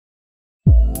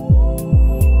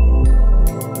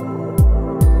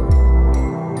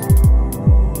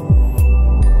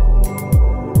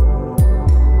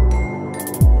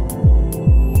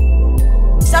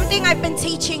been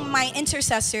teaching my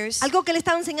intercessors, algo que le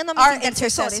estaba enseñando a Our mis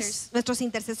intercesores, nuestros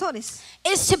intercesores,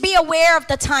 is to be aware of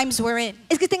the times we're in.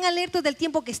 es que estén alertos del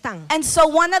tiempo que están. And so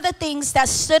one of the things that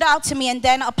stood out to me, and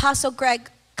then Apostle Greg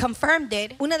confirmed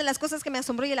it, Una de las cosas que me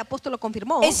asombró y el apóstol lo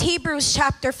confirmó, is Hebrews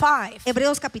chapter 5,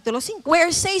 Hebreos capítulo 5, where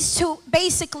it says to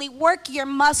basically work your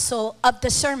muscle of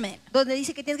discernment. donde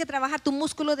dice que tienes que trabajar tu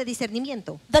músculo de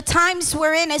discernimiento. The times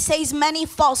we're in, it says many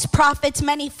false prophets,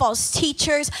 many false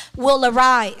teachers will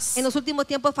arise. En los últimos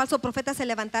tiempos falsos profetas se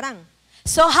levantarán.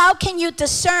 So how can you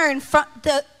discern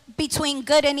between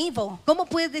good and evil ¿Cómo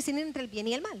puedes discernir entre el bien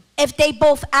y el mal if they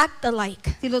both act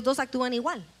alike? si los dos actúan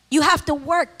igual? You have to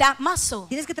work that muscle.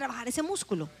 Tienes que trabajar ese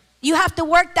músculo You have to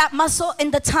work that muscle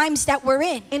in the times that we're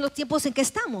in. en los tiempos en que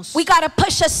estamos. We got to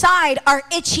push aside our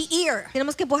itchy ear.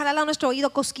 Tenemos que empujar al lado nuestro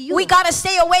oído cosquilludo. We got to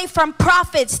stay away from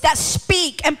prophets that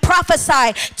speak and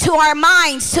prophesy to our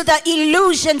minds, to the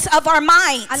illusions of our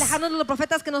minds. Alejarnos de los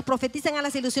profetas que nos profetizan a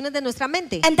las ilusiones de nuestra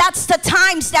mente. And that's the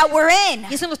times that we're in.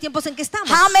 Y eso en los tiempos en que estamos.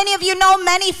 How many of you know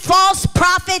many false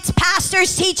prophets,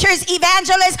 pastors, teachers,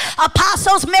 evangelists,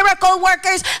 apostles, miracle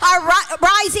workers are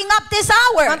rising up this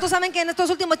hour? ¿Cuántos saben que en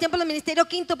estos últimos tiempos los ministerios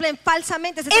quíntuples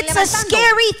falsamente se están It's a levantando?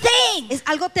 scary thing. Es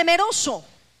algo temeroso.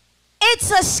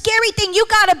 It's a scary thing. You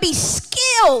got to be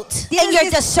skilled in your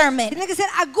discernment. Tienes que ser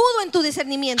agudo en tu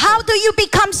discernimiento. How do you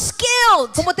become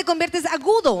skilled? ¿Cómo te conviertes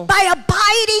agudo? By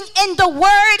abiding in the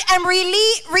word and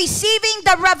receiving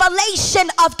the revelation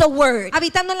of the word.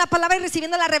 Habitando en la palabra y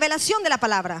recibiendo la revelación de la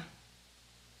palabra.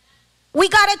 We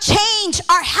got to change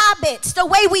our habits, the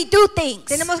way we do things.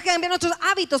 Tenemos que cambiar nuestros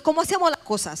hábitos, cómo hacemos las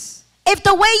cosas. If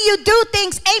the way you do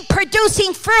things ain't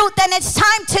producing fruit, then it's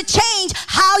time to change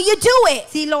how you do it.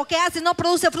 Si lo que haces no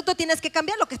produce fruto, tienes que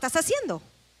cambiar lo que estás haciendo.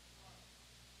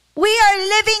 We are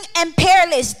living in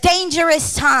perilous,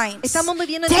 dangerous times. Estamos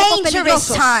viviendo en tiempos Dangerous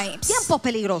peligrosos. times. Tiempos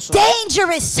peligrosos.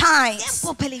 Dangerous times.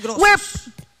 Tiempos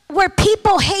peligrosos. Where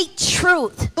people hate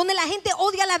truth. Donde la gente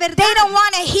odia la verdad. They don't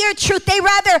want to hear truth. They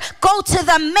rather go to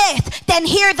the myth than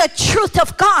hear the truth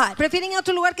of God. Prefieren ir a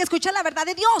otro lugar que escuchar la verdad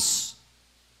de Dios.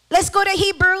 Let's go to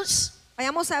Hebrews.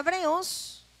 Vayamos a Hebreos.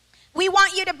 We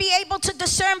want you to be able to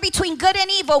discern between good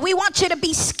and evil. We want you to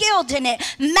be skilled in it.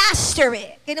 Master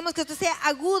it. Queremos que usted sea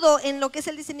agudo en lo que es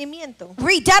el discernimiento.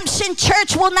 Redemption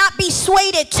Church will not be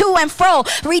swayed to and fro.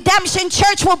 Redemption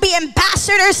Church will be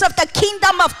ambassadors of the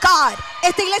kingdom of God.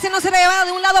 Esta iglesia no será llevada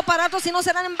de un lado para otro, sino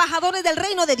serán embajadores del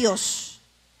reino de Dios.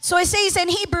 So it says in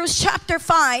Hebrews chapter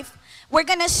 5, we're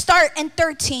going to start in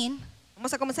 13.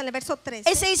 Vamos a comenzar en el verso 13.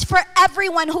 It says, for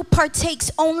everyone who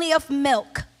partakes only of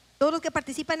milk Todos los que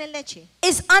participan en leche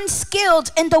is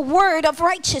unskilled in the word of no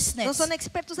righteousness, son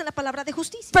expertos en la palabra de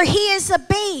justicia, for he is a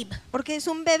babe. porque es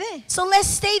un bebé. So let's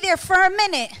stay there for a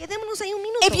minute. Quedémonos ahí un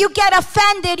minuto. If you get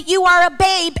offended, you are a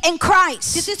babe in Si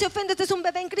Christ. usted se ofende, usted es un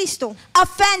bebé en Cristo.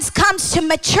 Offense comes to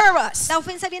mature us, La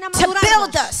ofensa viene a to madurarnos,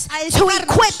 build us, a to equip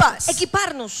edificarnos, us.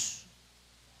 equiparnos.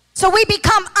 So we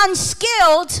become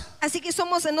unskilled Así que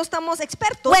no estamos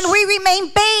expertos when we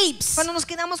remain babes, cuando nos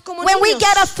quedamos como when we niños,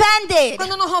 get offended.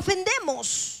 cuando nos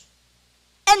ofendemos.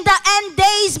 In the end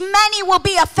days, many will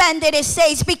be offended, it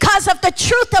says, because of the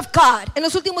truth of God. En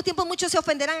los últimos tiempos muchos se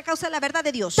ofenderán a causa de la verdad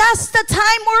de Dios. That's the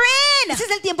time we're in. Ese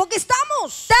es el tiempo que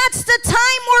estamos. That's the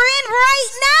time we're in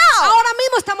right now. Ahora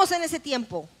mismo estamos en ese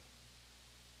tiempo.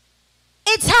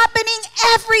 It's happening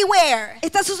everywhere.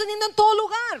 Está sucediendo en todo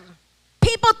lugar.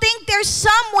 People think they're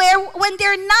somewhere when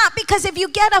they're not, because if you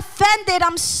get offended,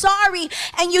 I'm sorry,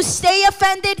 and you stay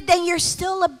offended, then you're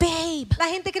still a babe. La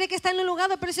gente cree que está en un lugar,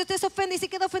 pero si usted se ofende y se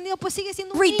queda ofendido, pues sigue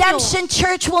siendo un Redemption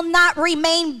Church will not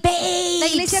remain niño. La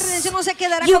iglesia de babes. redención no se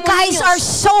quedará You como guys niños. are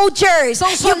soldiers.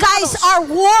 Son You guys soldados. are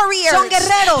warriors. Son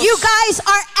guerreros. You guys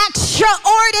are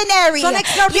extraordinary. Son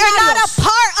You're not a extraordinarios.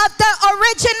 part of the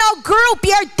original group.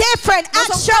 You're different. No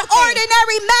son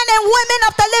Extraordinary men and women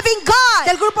of the living God.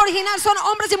 Del grupo original son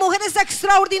hombres y mujeres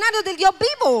extraordinarios del Dios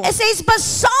vivo. It says, but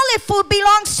solid food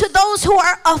belongs to those who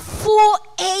are of full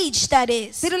age, that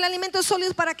is. Pero el alimento es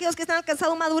sólido para aquellos que están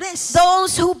alcanzando madurez.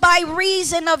 Those who by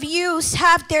reason of use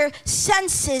have their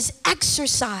senses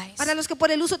exercised Para los que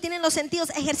por el uso tienen los sentidos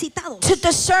ejercitados to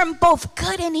discern both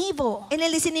good and evil. en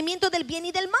el discernimiento del bien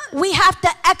y del mal. We have to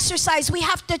exercise, we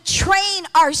have to train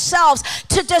ourselves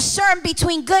to discern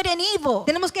between good and evil.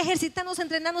 Tenemos que ejercitarnos,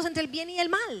 entrenarnos entre el bien y el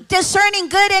mal. Discerning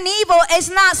good and evil is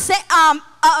not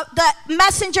the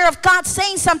messenger of God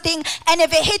saying something, and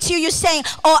if it hits you, you're saying,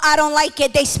 oh, I don't like it,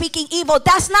 if they speaking evil.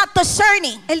 That's not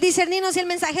discerning. El discernir no es si el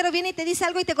mensajero viene y te dice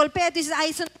algo y te golpea y tú dices,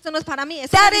 ay, eso no es para mí. Eso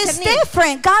That no es is discernir.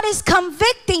 different. God is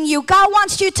convicting you. God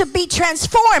wants you to be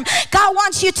transformed. God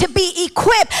wants you to be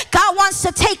equipped. God wants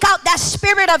to take out that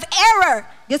spirit of error.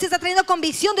 Dios te está trayendo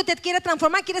convicción, Dios te quiere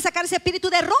transformar, quiere sacar ese espíritu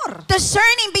de error.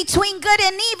 Discerning between good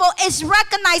and evil is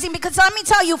recognizing, because let me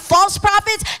tell you, false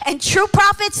prophets and true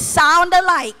prophets sound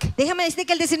alike. Déjame decirte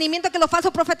que el discernimiento que los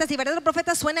falsos profetas y verdaderos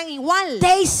profetas suenan igual.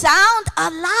 They sound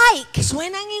alike.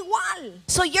 Suenan igual.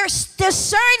 So your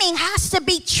discerning has to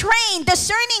be trained.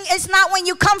 Discerning is not when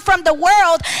you come from the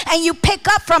world and you pick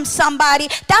up from somebody.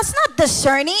 That's not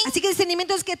discerning. Así que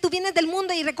discernimiento es que tú vienes del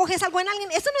mundo y recoges algo en alguien.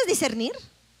 Eso no es discernir.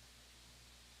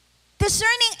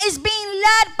 Discerning is being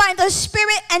led by the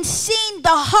Spirit and seeing the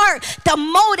heart, the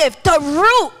motive, the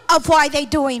root of why they're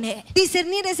doing it.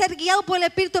 Discernir es ser guiado por el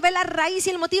Espíritu, ver la raíz y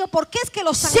el motivo por qué es que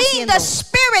lo están Seeing haciendo. the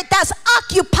Spirit that's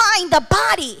occupying the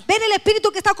body. Ver el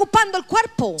Espíritu que está ocupando el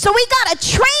cuerpo. So we got to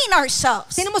train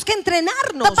ourselves. Tenemos que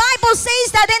entrenarnos. The Bible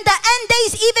says that in the end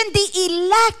days, even the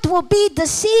elect will be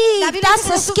deceived. That's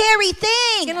a scary Que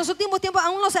en thing. los últimos tiempos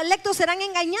aún los electos serán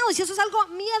engañados y eso es algo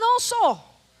miedoso.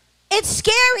 It's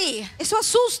scary. Eso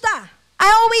asusta. I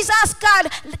always ask God,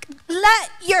 let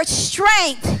your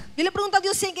strength, Yo le pregunto a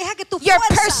Dios si deja que tu your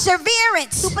fuerza,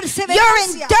 perseverance, tu your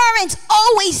perseverancia, endurance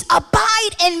always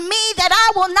abide in me, that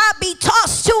I will not be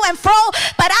tossed to and fro,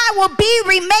 but I will be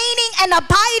remaining and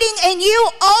abiding in you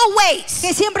always.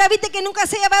 que siempre habite, que nunca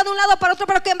se lleve de un lado para otro,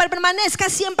 pero que permanezca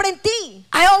siempre en ti.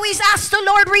 I always ask the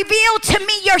Lord, reveal to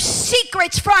me your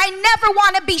secrets, for I never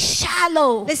want to be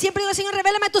shallow. Le siempre digo, Señor,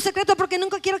 revélame tu secreto porque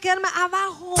nunca quiero quedarme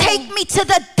abajo. Take me to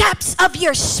the depths of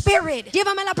your spirit,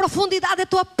 Llévame a la profundidad de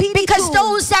tu espíritu. because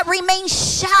those that remain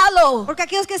shallow, Porque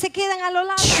aquellos que se quedan a lo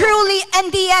largo, truly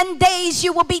in the end days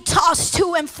you will be tossed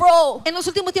to and fro. en los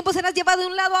últimos tiempos serás llevado de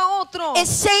un lado a otro. It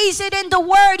says it in the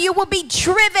word, you will be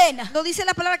driven Lo dice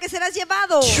la palabra que serás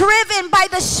llevado. driven by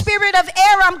the spirit of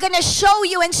error. I'm going to show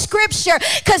you in scripture,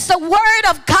 because the word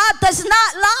of God does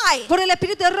not lie. Por el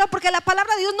espíritu de error, porque la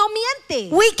palabra de Dios no miente.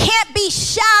 We can't be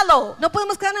shallow. No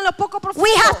podemos quedar en lo poco profundo.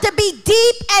 We have to be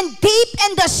deep and deep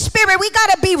in the spirit. We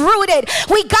got to be rooted.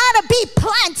 We got to be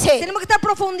planted. Tenemos que estar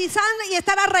profundizando y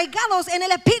estar arraigados en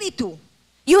el espíritu.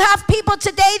 You have people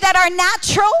today that are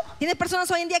natural, Tienes personas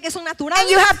hoy en día que son and naturales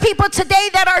you have people today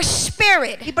that are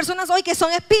spirit. y personas hoy que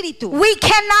son espíritu. We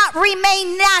cannot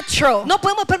remain natural. No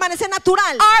podemos permanecer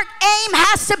natural. Our aim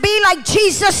has to be like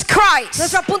Jesus Christ.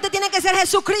 Nuestro apunte tiene que ser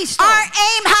Jesucristo. Our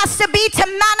aim has to be to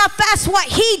manifest what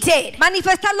he did.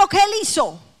 Manifestar lo que Él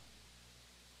hizo.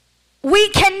 We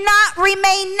cannot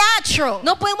remain natural.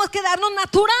 No podemos quedarnos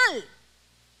natural.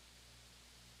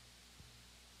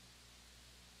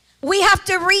 We have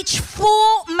to reach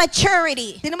full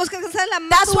maturity. Tenemos que alcanzar la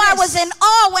That's why I was in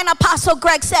awe when Apostle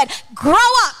Greg said, grow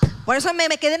up. Por eso me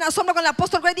quedé en asombro con el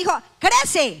apóstol Greg. Dijo,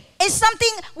 crece. It's something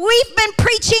we've been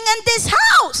preaching in this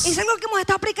house. Es algo que hemos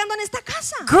estado aplicando en esta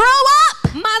casa. Grow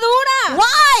up. Madura.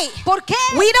 Why? ¿Por qué?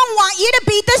 We don't want you to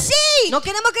be deceived. No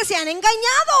queremos que sean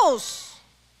engañados.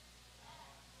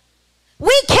 We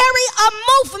carry a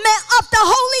movement of the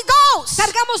Holy Ghost.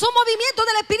 Cargamos un movimiento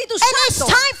del Espíritu And it's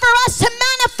Santo. time for us to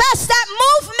manifest that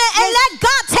movement and let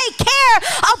God take care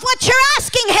of what you're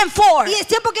asking him for. Y es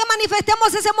tiempo que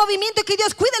manifestemos ese movimiento y que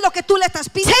Dios cuide lo que tú le estás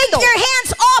Take pidiendo. your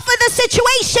hands off of the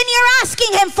situation you're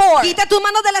asking him for. Quita tus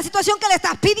manos de la situación que le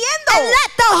estás pidiendo. And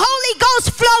let the Holy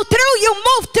Ghost flow through you,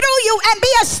 move through you, and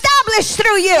be established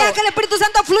through you. Deja que el Espíritu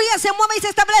Santo fluya, se mueva y se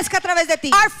establezca a través de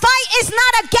ti. Our fight is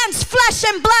not against flesh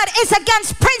and blood, it's against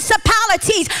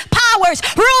principalities, powers,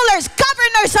 rulers,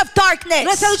 governors of darkness.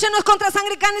 Nuestra lucha no es contra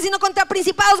sangre y carne, sino contra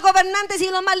principados, gobernantes y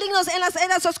los malignos en las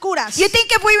eras oscuras. You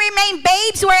think if we remain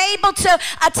babes, we're able to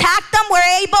attack them,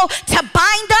 we're able to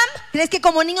bind them? ¿Crees que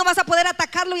como niño vas a poder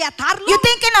atacarlo y atarlo? You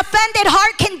think an offended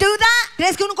heart can do that?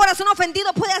 ¿Crees que un corazón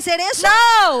ofendido puede hacer eso?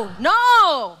 No.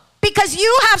 No. Because you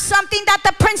have something that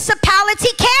the principality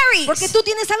carries. Porque tú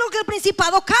tienes algo que el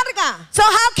principado carga. So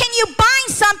how can you bind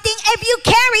something if you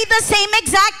carry the same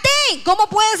exact thing? ¿Cómo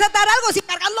puedes atar algo si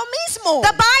cargas lo mismo?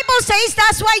 The Bible says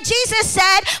that's why Jesus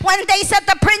said when they said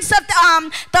the prince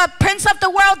of the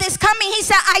world is coming, he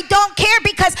said, I don't care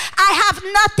because I have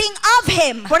nothing of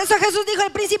him. Por eso Jesús dijo,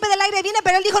 el príncipe del aire viene,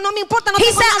 pero él dijo, no me importa, no He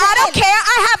tengo said, nada I de don't él. care,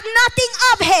 I have nothing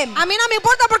of him. A mí no me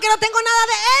importa porque no tengo nada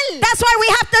de él. That's why we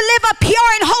have to live a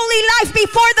pure and holy life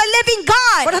before the living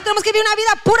Por God. eso tenemos que vivir una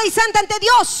vida pura y santa ante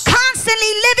Dios.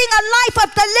 Constantly living a life of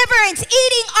deliverance,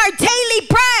 eating our daily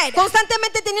bread.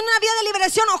 Constantemente teniendo una vida de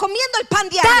liberación o comiendo el pan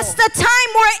diario. That's the time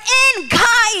we're in,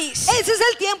 guys. Ese es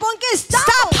el tiempo en que estamos.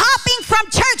 Stop hopping from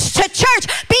church to church.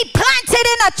 Be planted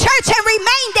in a church and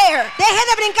remain there. Deje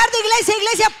de brincar de iglesia a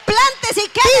iglesia, plántese y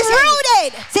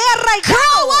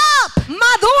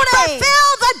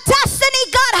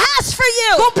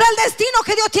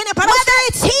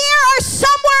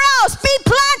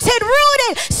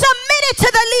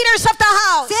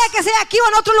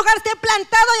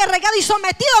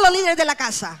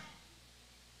casa.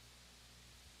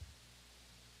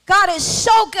 God is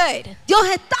so good. Dios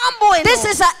es tan bueno. This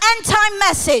is an end time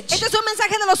message. Este es un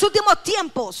mensaje de los últimos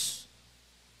tiempos.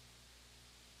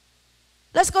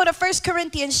 Let's go to 1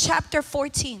 Corinthians chapter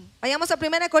 14. Vayamos a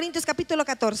 1 Corintios capítulo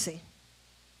 14.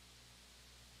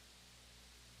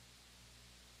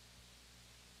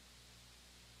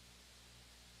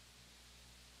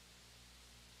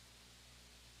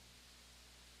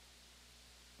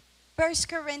 First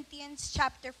Corinthians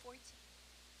chapter 14.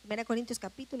 1 Corintios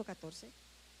capítulo 14.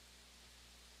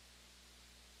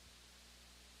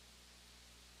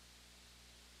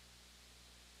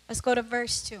 Let's go to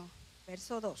verse 2.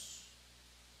 Verso 2.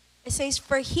 It says,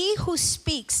 for he who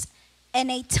speaks in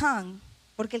a tongue,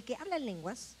 Porque el que habla en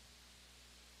lenguas,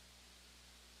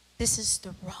 this is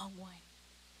the wrong one.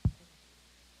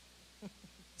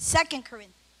 2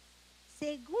 Corinthians.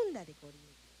 segunda de Corintios.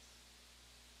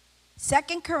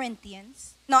 2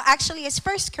 Corinthians. No, actually it's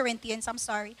 1 Corinthians, I'm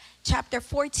sorry. Chapter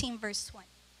 14, verse 20.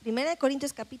 1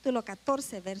 Corintios capítulo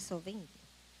 14, verso 20.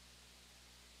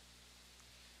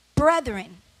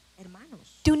 Brethren,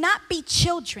 Hermanos, do not be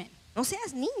children. no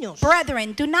seas niños.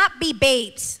 Brethren, do not be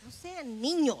babes. No sean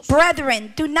niños.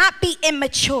 Brethren, do not be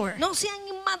immature No sean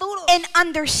inmaduros in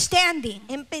understanding.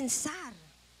 en pensar.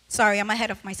 Sorry, I'm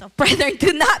ahead of myself. Brethren,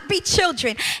 do not be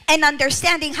children in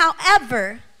understanding.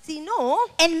 However, Sino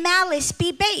in malice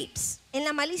be babes. en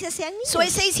la malicia sean niños. So it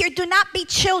says here, do not be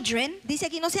children Dice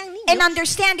aquí no sean niños. in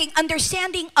understanding.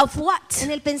 Understanding of what?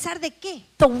 En el pensar de qué?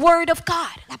 The word of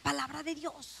God. La palabra de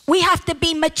Dios. We have to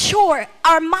be mature.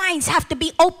 Our minds have to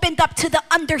be opened up to the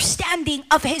understanding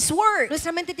of His word.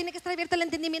 Nuestra mente tiene que estar abierta al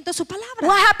entendimiento de su palabra.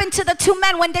 What happened to the two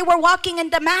men when they were walking in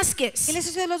 ¿Qué Damascus? les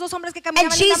sucedió a los dos hombres que And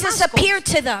caminaban en Jesus Damasco? appeared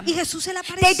to them. Y Jesús se le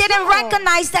apareció. They didn't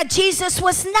recognize that Jesus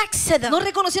was next to them. No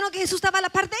reconocieron que Jesús estaba a la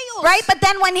par de ellos. Right? But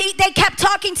then when they kept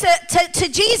talking to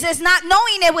Jesus, not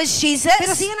knowing it was Jesus,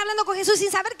 Pero siguen hablando con Jesús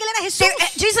sin saber que él era Jesús.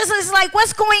 Jesus is like,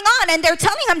 what's going on? And they're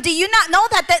telling him, do you not know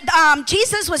that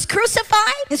Jesus was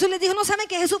crucified? Jesús les dijo, no saben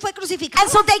que Jesús fue crucificado. And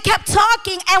so they kept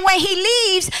talking, and when he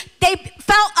leaves, they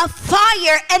felt a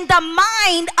fire, and the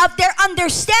mind of their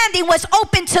understanding was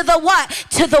open to the what?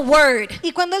 To the word.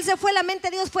 Y cuando él se fue, la mente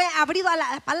de Dios fue abrido a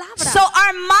la palabra. So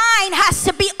our mind has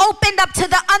to be opened up to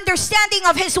the understanding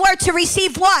of His word to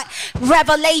receive what?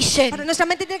 Revelation. Pero nuestra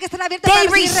mente tiene que estar abierta They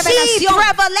para recibir received revelación.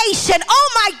 revelation. Oh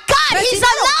my God, He's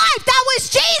Recibieron. alive. That was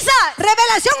Jesus.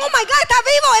 Revelación, oh my God, está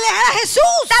vivo, él era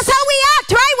Jesús. That's how we act,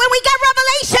 right? When we get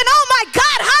revelation, oh my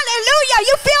God, hallelujah,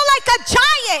 you feel like a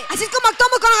giant. Así es como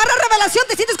actuamos cuando agarras revelación,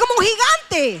 te sientes como un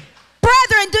gigante.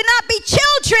 Brethren, do not be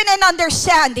children in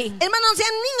understanding. Hermanos, no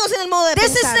sean niños en el modo de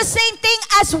This is pensar. the same thing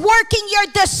as working your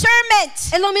discernment.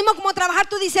 Es lo mismo como trabajar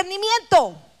tu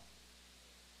discernimiento.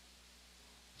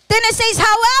 Then it says,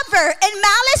 however, in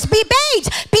malice be babes,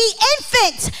 be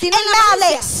infants Sino in en la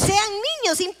malicia, malice. sean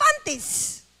niños,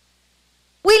 infantes.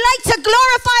 We like to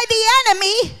glorify the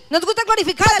enemy, Nos gusta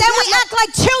glorificar but al then we diablo act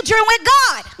like children with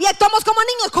God. y actuamos como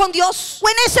niños con Dios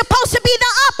When it's supposed to be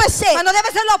the opposite. cuando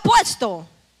debe ser lo opuesto.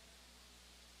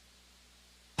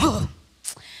 Oh,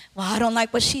 well, I don't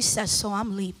like what she says, so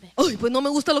I'm leaving. Ay, pues no me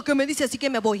gusta lo que me dice, así que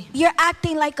me voy. You're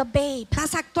acting like a babe.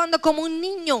 Estás actuando como un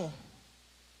niño.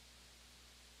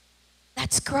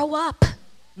 Let's grow up.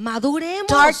 Maduremos.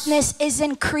 Darkness is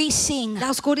increasing, La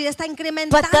oscuridad está but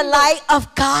incrementando. the light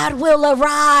of God will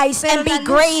arise Pero and la be luz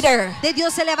greater. de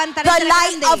Dios se levantará The y será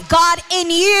light grande. of God in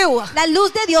you. La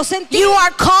luz de Dios en ti. You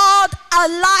are called a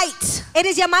light,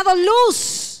 Eres llamado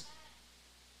luz.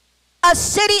 a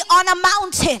city on a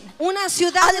mountain, Una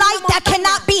ciudad a en una light that montaña.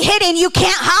 cannot be hidden. You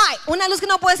can't hide. Una luz que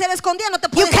no puede ser escondida, no te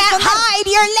You puedes can't esconder. hide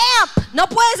your lamp. No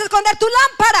puedes esconder tu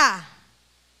lámpara.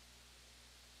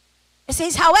 It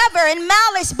says, however, in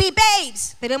malice be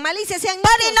babes, Pero en malicia sean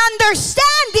but in niños.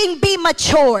 understanding be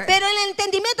mature. Pero en el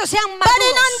entendimiento sean But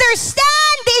in maduros.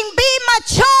 understanding be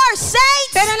mature,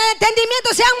 saints. Pero en el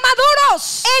entendimiento sean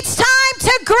maduros. It's time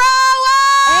to grow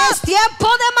up. Es tiempo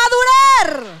de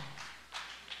madurar.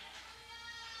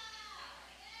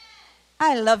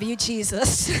 I love you,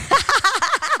 Jesus.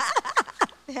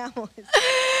 Te amo.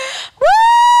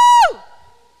 Woo!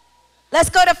 Let's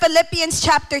go to Philippians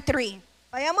chapter 3.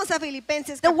 Vayamos a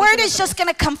Filipenses. The word capítulo is 3. just going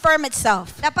to confirm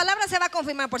itself. La palabra se va a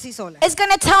confirmar por sí sola. It's going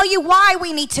to tell you why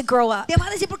we need to grow up. Te va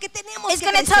a decir por qué tenemos It's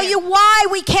que going to tell crecer. you why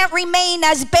we can't remain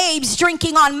as babes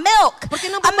drinking on milk. ¿Por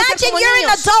qué no podemos ser Imagine como you're an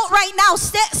niños? adult right now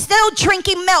still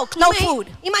drinking milk, no food.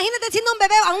 Imagínate siendo un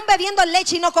bebé aún bebiendo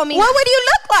leche y no comida. What would you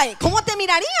look like? ¿Cómo te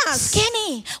mirarías?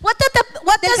 Skinny. What does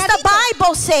the Delgadito.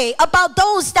 Bible say about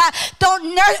those that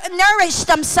don't nourish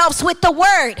themselves with the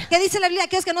word? ¿Qué dice la Biblia?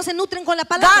 Aquellos que no se nutren con la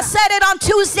God palabra. said it on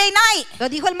Tuesday night. Lo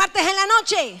dijo el martes en la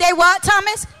noche. They what,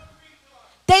 Thomas?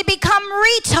 They become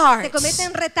Se retards.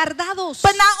 convierten retardados.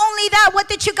 But not only that, what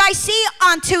did you guys see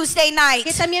on Tuesday night?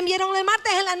 Que también vieron el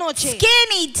martes en la noche.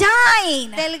 Skinny,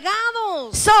 dying.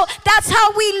 Delgados. So that's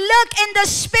how we look in the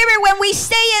spirit when we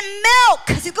stay in milk.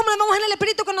 Así como lo vemos en el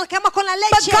espíritu que nos quedamos con la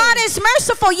But leche. God is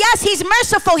merciful. Yes, He's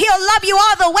merciful. He'll love you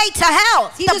all the way to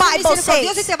hell. Sí, The Dios es Bible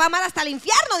misericordioso y says. te va a amar hasta el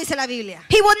infierno, dice la Biblia.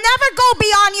 He will never go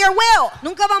beyond your will.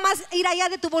 Nunca va más a ir allá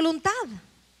de tu voluntad.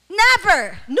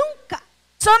 Never. Nunca.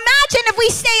 So imagine if we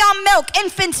stay on milk,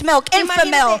 infant's milk, infant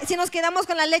milk. Imagínate si nos quedamos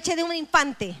con la leche de un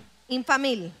infante,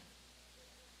 infamil.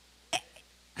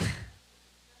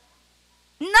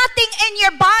 Nothing in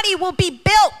your body will be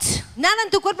built. Nada en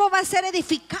tu cuerpo va a ser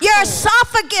edificado. Your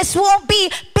esophagus won't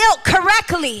be built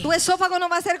correctly. Tu esófago no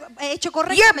va a ser hecho Your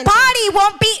correctamente. body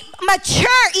won't be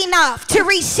mature enough to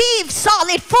receive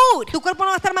solid food. Tu cuerpo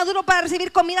no va a estar maduro para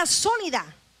recibir comida sólida.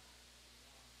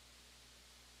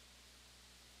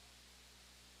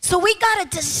 So we gotta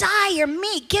desire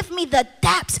me. Give me the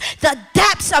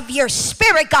depths of your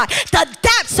spirit, God. The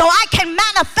depths so I can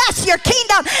manifest your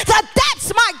kingdom. The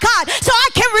depths, my God, so I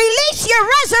can release your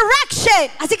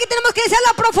resurrection. Así que tenemos que desear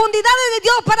la profundidad de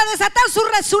Dios para desatar su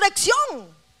resurrección.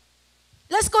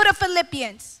 Let's go to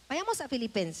Philippians. Vayamos a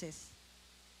Filipenses.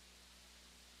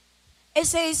 It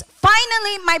says,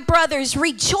 finally, my brothers,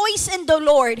 rejoice in the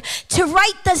Lord. To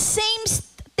write the same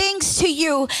things to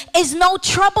you is no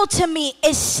trouble to me,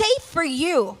 is safe for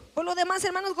you. Por lo demás,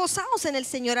 hermanos, gozaos en el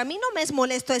Señor. A mí no me es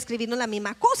molesto escribirnos la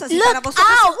misma cosa. Si para Look vosotros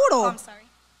out. seguro. Oh, I'm sorry.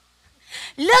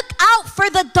 Look out for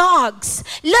the dogs.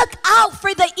 Look out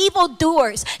for the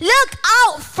evildoers. Look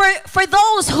out for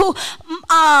those who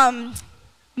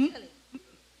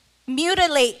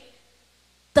mutilate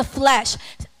the flesh.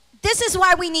 This is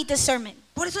why we need discernment.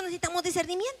 Por eso necesitamos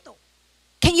discernimiento.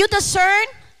 Can you discern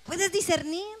 ¿Puedes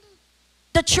discernir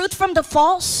the truth from the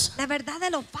false? la verdad de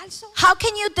lo falso? How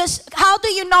do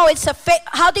you know it's a fake?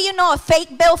 How do you know a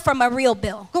fake bill from a real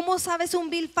bill? ¿Cómo sabes un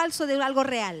bill falso de algo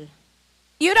real?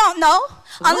 You don't know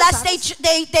No unless sabes.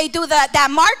 they do that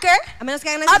marker. A menos que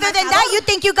hagan ese Other than that, marcador. you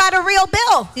think you got a real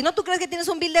bill. Si no, tú crees que tienes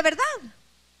un bill de verdad.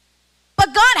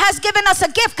 But God has given us a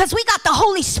gift because we got the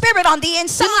Holy Spirit on the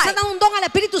Dios nos ha inside. dado un don al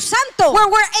Espíritu Santo. Where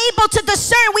we're able to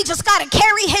discern, we just got to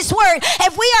carry His word.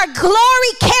 If we are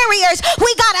glory carriers, we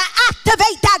got to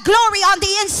activate that glory on the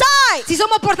inside. Si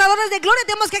somos portadores de gloria,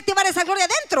 tenemos que activar esa gloria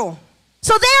dentro.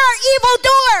 So there are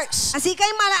evildoers. Así que hay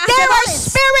There are malhechores.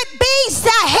 spirit beings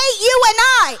that hate you and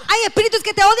I. Hay espíritus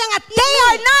que te odian a ti. They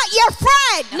are not your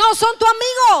friend. No son tu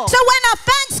amigo. So when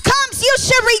offense comes, you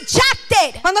should reject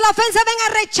it. Cuando la ofensa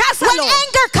venga, When recházalo.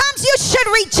 anger comes, you should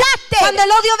reject Cuando it.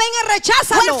 el odio venga, When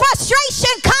recházalo.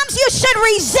 frustration comes, you should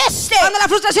resist Cuando it. la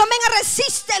frustración venga,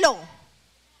 resístelo.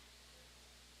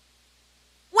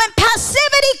 When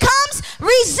passivity comes,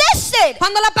 resist it.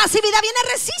 Cuando la pasividad viene,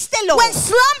 resístelo. When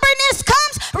slumberness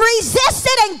comes, resist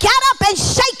it and get up and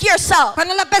shake yourself.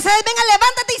 Cuando la pesadez venga,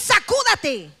 levántate y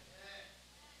sacúdate.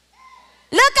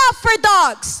 Look out for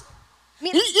dogs.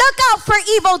 Mira, Look out for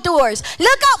evildoers.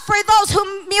 Look out for those who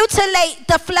mutilate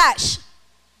the flesh.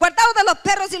 guardaos de los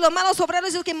perros y los malos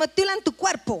obreros y los que mutilan tu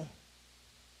cuerpo.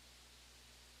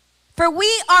 For we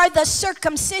are the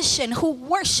circumcision who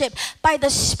worship by the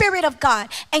Spirit of God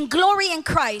and glory in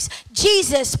Christ.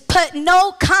 Jesus put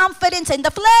no confidence in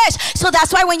the flesh. So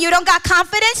that's why when you don't got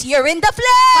confidence, you're in the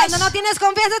Cuando no flesh. tienes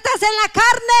confianza, estás en la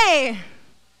carne.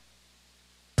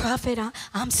 Prophet,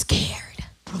 I'm scared.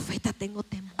 Profeta, tengo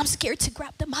temor. I'm scared to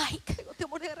grab the mic. Tengo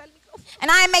temor de agarrar el micrófono. And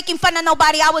I ain't making fun of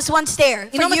nobody. I was once there.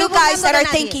 Y For no me you estoy guys burlando that de are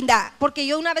nadie, thinking that. porque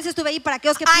yo una vez estuve ahí para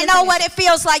aquellos que I piensan know eso. what it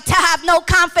feels like to have no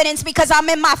confidence because I'm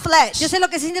in my flesh. Yo sé lo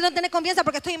que se siente no tener confianza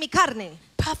porque estoy en mi carne.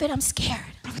 Prophet, I'm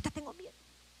scared. Profeta, tengo miedo.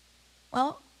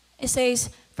 Well, it says,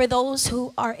 for those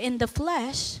who are in the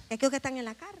flesh, Que aquellos que están en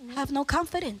la carne have no no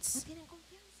confidence. tienen confianza.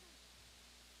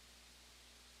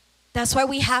 That's why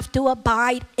we have to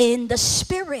abide in the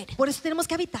Spirit. Por eso tenemos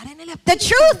que habitar en el The Espíritu.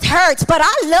 truth hurts, but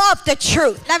I love the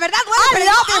truth. La verdad I duele, pero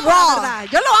love yo it amo la raw. verdad.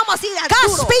 Yo lo amo así de God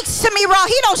duro. speaks to me raw.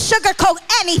 He don't sugarcoat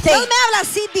anything. Dios me habla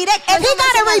así directo. If no He me hace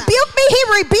got to nada. rebuke me, He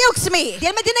rebukes me. Si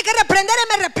Él me tiene que reprender,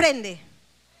 Él me reprende.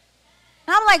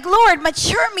 And I'm like, Lord,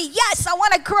 mature me. Yes, I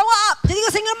want to grow up. Te digo,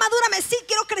 Señor, madúrame, sí,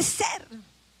 quiero crecer.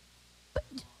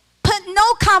 Put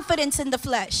no confidence in the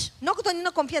flesh. No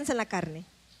teniendo confianza en la carne.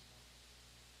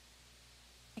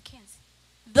 I can't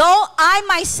see. though I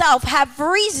myself have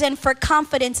reason for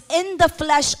confidence in the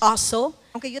flesh also,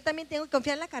 aunque yo también tengo que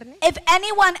confiar en la carne, if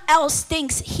anyone else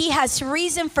thinks he has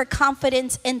reason for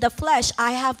confidence in the flesh,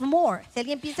 I have more. si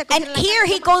alguien piensa And confiar en la here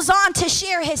he carne, goes on to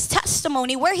share his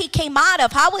testimony, where he came out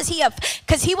of. How was he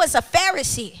because he was a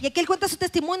Pharisee. y aquí él cuenta su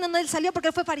testimonio, no él salió porque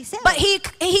él fue fariseo. But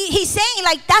he's saying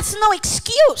like that's no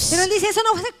excuse. Pero él dice, eso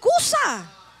no es excusa.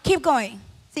 Keep going.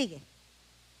 Sigue.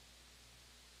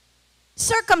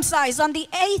 Circumcised on the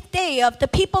 8th day of the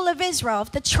people of Israel,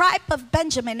 of the tribe of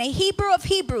Benjamin, a Hebrew of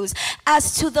Hebrews,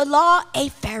 as to the law, a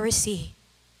Pharisee,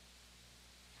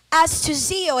 as to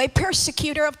zeal, a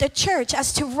persecutor of the church,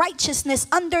 as to righteousness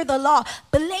under the law,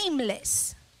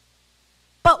 blameless.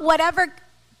 But whatever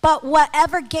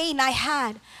gain I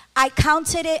had, I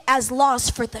counted it as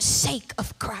loss for the sake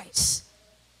of Christ.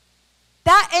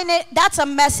 That's a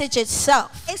message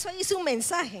itself. Eso es un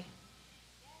mensaje.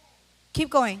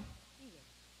 Keep going.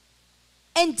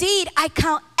 Indeed, I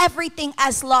count everything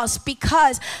as loss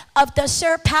because of the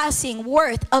surpassing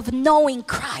worth of knowing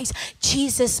Christ,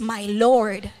 Jesus my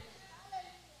Lord.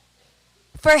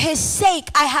 For his sake,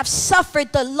 I have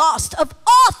suffered the loss of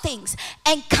all things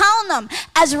and count them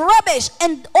as rubbish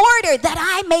in order that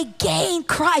I may gain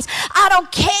Christ. I don't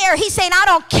care. He's saying, I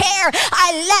don't care. I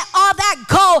let all that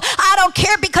go. I don't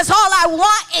care because all I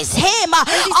want is him.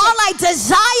 All I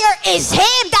desire is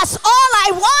him. That's all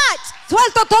I want.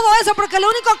 Suelto todo eso porque lo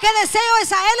único que deseo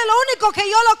es a él, y lo único que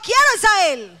yo lo quiero es a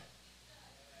él.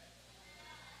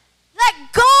 Let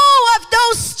go of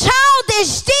those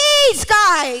childish deeds,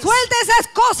 guys. Suelta esas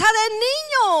cosas de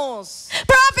niños.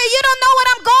 Prophet, you don't know what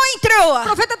I'm going through.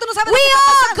 Profeta, tú no sabes lo We que está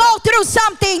all pasando. go through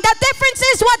something. The difference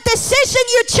is what decision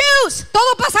you choose.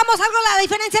 Todos pasamos algo, la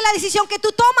diferencia es la decisión que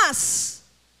tú tomas.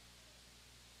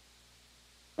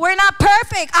 We're not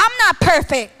perfect. I'm not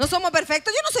perfect. No somos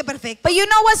perfectos, yo no soy perfecto. But you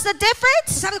know what's the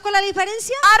difference? ¿Sabes cuál es la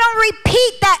diferencia? I don't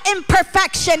repeat that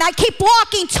imperfection. I keep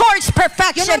walking towards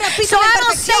perfection. Yo no repito So la I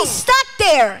don't stay imperfección. stuck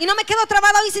there. Y no me quedo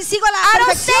trabado y si sigo la I don't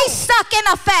perfección. stay stuck in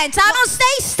offense. I don't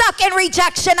stay stuck in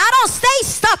rejection. I don't stay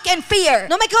stuck in fear.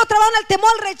 No me quedo trabado en el temor,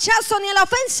 el rechazo ni en la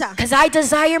ofensa. Because I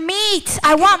desire meat.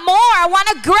 I want more. I want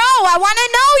to grow. I want to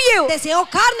know you. Deseo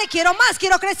carne, quiero más,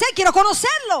 quiero crecer, quiero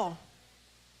conocerlo.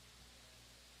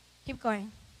 Keep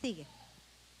going. Sigue.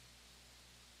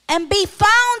 And be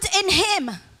found in him,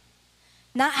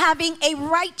 not having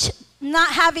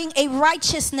a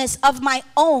righteousness of my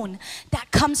own that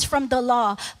comes from the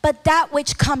law, but that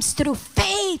which comes through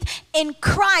faith in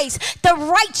Christ, the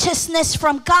righteousness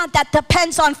from God that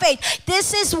depends on faith.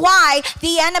 This is why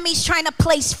the enemy's trying to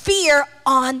place fear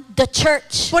on the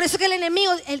church. Por eso que el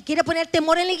enemigo él quiere poner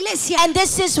temor en la iglesia. And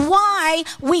this is why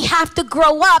we have to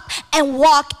grow up and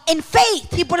walk in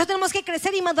faith. Y por eso tenemos que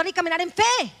crecer y madurar y caminar en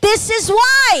fe. This is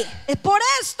why. Es por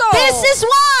esto. This is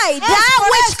why. Es That por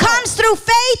which esto. comes through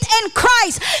faith in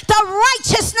Christ, the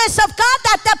righteousness of God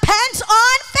that depends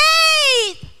on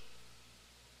faith.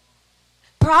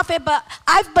 Prophet, but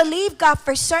I've believed God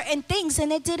for certain things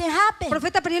and it didn't happen.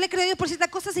 Profeta, pero yo le creo a Dios por ciertas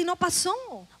cosas y no pasó.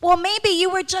 Well, maybe you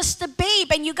were just a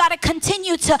babe and you got to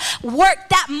continue to work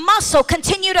that muscle,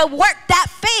 continue to work that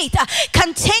faith,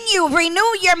 continue, renew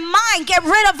your mind, get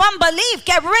rid of unbelief,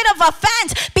 get rid of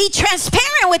offense, be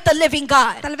transparent with the living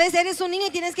God. Tal vez eres un niño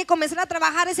y tienes que comenzar a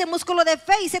trabajar ese músculo de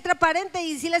fe y ser transparente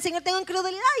y decirle al Señor, tengo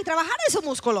incredulidad y trabajar ese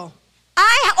músculo.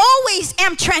 I always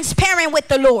am transparent with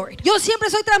the Lord. Yo siempre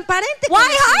soy transparente. Why con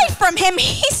el Señor. hide from him?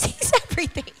 He sees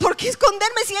everything. ¿Por qué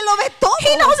esconderme si Él lo ve todo?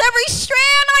 He knows every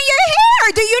strand on your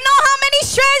hair. Do you know how many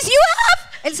strands you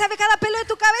have? Él sabe cada pelo de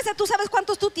tu cabeza. ¿Tú sabes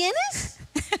cuántos tú tienes?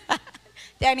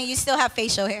 Danny, you still have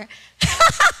facial hair.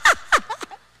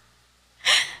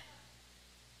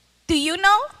 Do you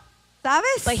know?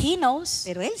 ¿Sabes? But he knows.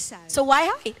 Pero Él sabe. So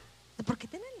why hide? ¿Por qué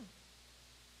tenerlo?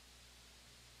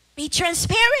 Be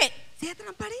transparent. Sea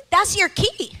transparente. That's your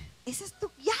key. Esa es tu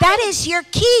llave. That is your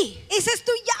key. Esa es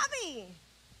tu llave.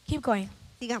 Keep going.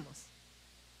 Sigamos.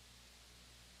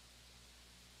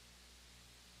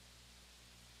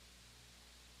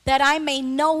 That I may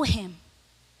know him.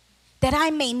 That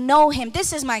I may know him.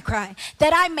 This is my cry.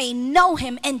 That I may know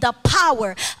him in the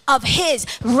power of his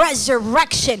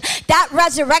resurrection. That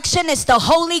resurrection is the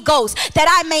Holy Ghost. That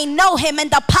I may know him in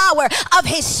the power of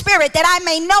his spirit. That I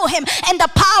may know him in the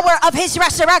power of his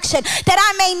resurrection. That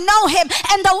I may know him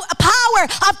in the power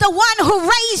of the one who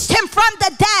raised him from the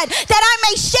dead. That I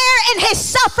may share in his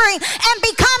suffering and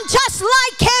become just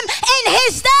like him in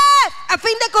his death. A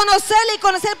fin de conocerle y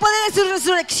conocer el poder de su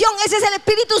resurrección. Ese es el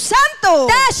Espíritu Santo.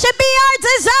 That should be our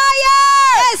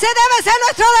desire. Ese debe ser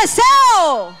nuestro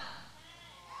deseo.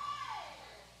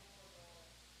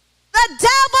 The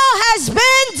devil has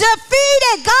been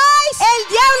defeated, guys. El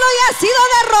diablo ya ha sido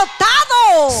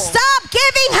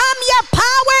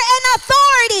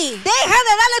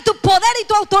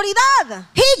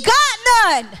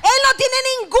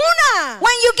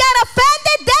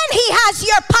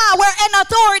power and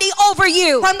authority over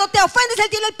you. Cuando te ofendes, Él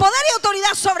tiene el poder y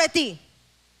autoridad sobre ti.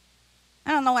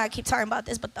 I don't know why I keep talking about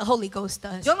this, but the Holy Ghost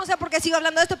does. Yo no sé por qué sigo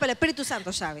hablando de esto, pero el Espíritu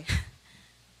Santo sabe.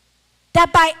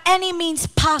 That by any means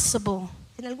possible,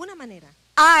 En alguna manera,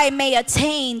 I may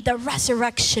attain the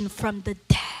resurrection from the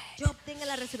dead. yo obtenga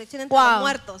la resurrección entre Wow. los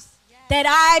muertos. That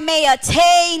I may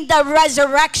attain the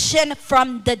resurrection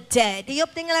from the dead. Que yo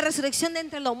obtenga la resurrección de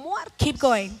entre los muertos. Keep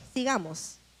going.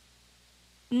 Sigamos.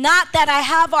 Not that I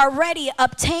have already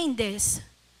obtained this,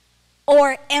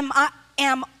 or am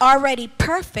already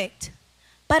perfect,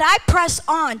 but I press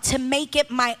on to make it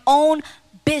my own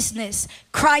business.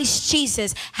 Christ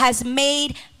Jesus has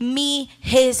made me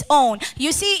his own.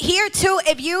 You see here too,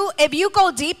 if you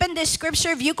go deep in this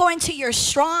scripture, if you go into your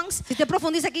Strongs, Si usted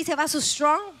profundiza aquí, se va a su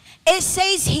strong. it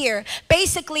says here,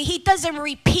 basically, he doesn't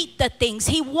repeat the things.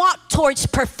 He walked towards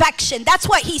perfection. That's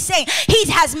what he's saying. He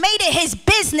has made it his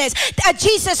business that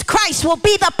Jesus Christ will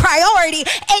be the priority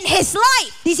in his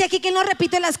life. Dice aquí que él no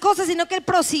repite las cosas, sino que él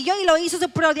prosiguió y lo hizo su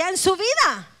prioridad en su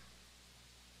vida.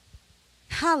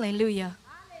 Hallelujah.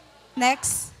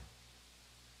 Next.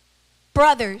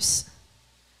 Brothers,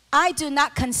 I do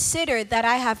not consider that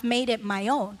I have made it my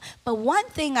own, but one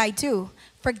thing I do,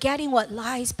 forgetting what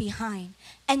lies behind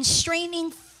and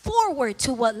straining forward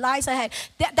to what lies ahead.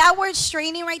 That word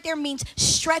straining right there means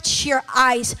stretch your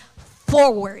eyes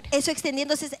forward. Eso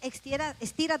extendiéndose,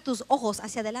 estira tus ojos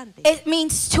hacia adelante. It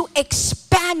means to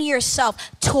expand yourself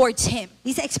towards him.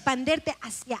 Dice expanderte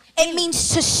hacia It él. means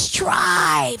to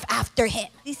strive after him.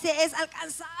 Dice es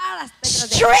alcanzar hasta detrás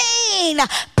de él. Strain,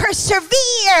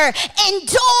 persevere,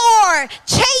 endure,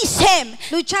 chase him.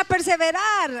 Luchar,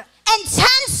 perseverar,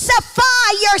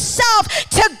 Intensify yourself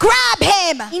to grab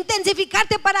him.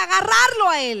 intensificarte para agarrarlo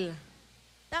a él.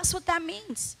 That's what that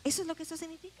means. Eso es lo que eso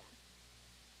significa.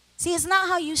 See, it's not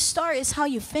how you start, it's how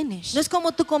you finish. No es como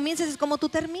tú comienzas, es como tú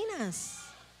terminas.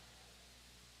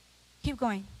 Keep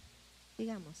going.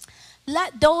 Digamos.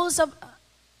 Let those of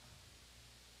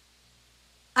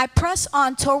I press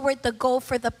on toward the goal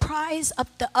for the prize of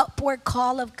the upward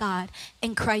call of God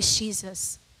in Christ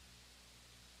Jesus.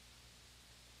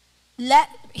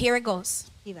 Here it goes.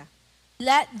 Y va.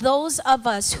 Let those of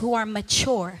us who are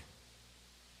mature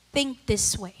think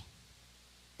this way.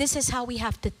 This is how we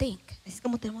have to think. Así es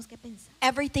como tenemos que pensar.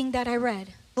 Everything that I read,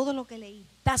 Todo lo que leí.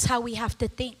 that's how we have to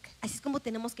think. Así es como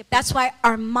tenemos que That's pensar. why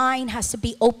our mind has to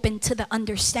be open to the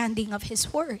understanding of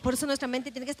his word. Por eso nuestra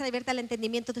mente tiene que estar abierta al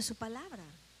entendimiento de su palabra.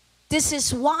 This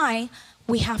is why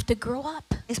we have to grow up.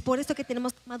 Es por esto que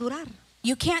tenemos que madurar.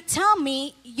 You can't tell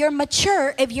me you're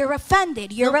mature if you're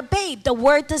offended. You're a babe. The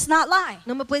word does not lie.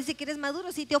 No me puedes decir que eres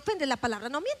maduro si te ofendes, la palabra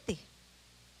no miente.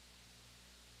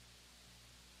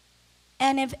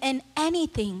 And if in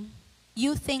anything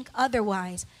you think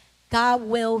otherwise, God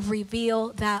will reveal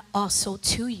that also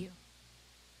to you.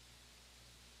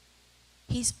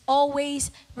 He's always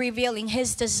revealing.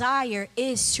 His desire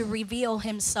is to reveal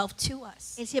himself to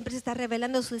us. Él siempre se está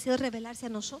revelando, su deseo es revelarse a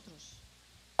nosotros.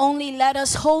 Only let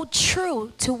us hold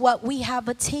true to what we have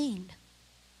attained.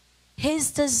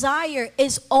 His desire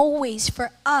is always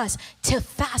for us to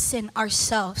fasten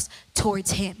ourselves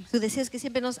towards him. Su deseo es que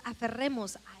siempre nos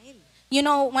aferremos a él. You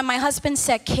know, when my husband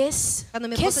said kiss, Cuando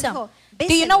mi kiss esposo him. dijo,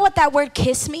 Do you know "Béselo." what that word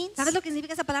kiss means? ¿Sabes lo que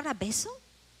significa esa palabra beso?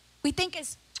 We think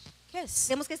it's kiss.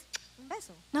 Creemos que es un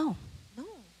beso. No. No.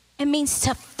 It means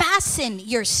to fasten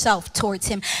yourself towards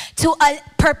him, to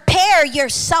prepare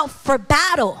yourself for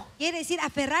battle. Quiere decir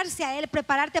aferrarse a él,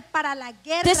 prepararte para la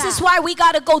guerra. This is why we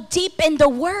got to go deep in the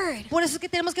word. Por eso es que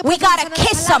tenemos que We got to profundizar en la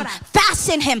kiss him, palabra.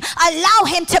 fasten him, allow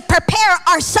him to prepare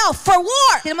ourselves for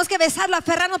war. Tenemos que besarlo,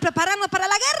 aferrarnos, prepararnos para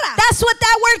la guerra. That's what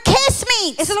that word kiss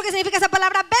means. Eso es lo que significa esa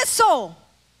palabra beso.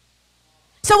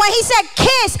 So when he said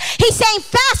kiss, he's saying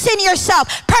fasten yourself,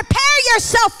 prepare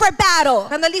yourself for battle.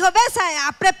 Cuando él dijo besa,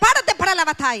 prepárate para la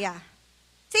batalla.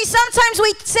 See, sometimes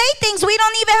we say things we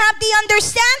don't even have the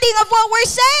understanding of what we're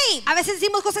saying. A veces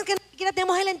decimos cosas que ni siquiera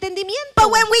tenemos el entendimiento.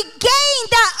 But when we gain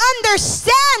that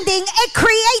understanding, it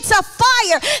creates a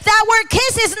fire. That word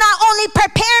kiss is not only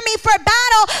prepare me for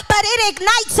battle, but it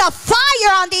ignites a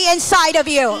fire on the inside of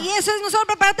you. Y eso es no solo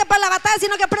prepararte para la batalla,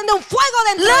 sino que prende un fuego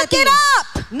dentro de Look ti. it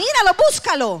up. Míralo,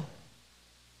 búscalo.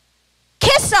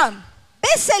 Kiss him.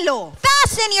 Béselo.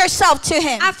 Fasten yourself to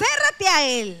him. Aférrate a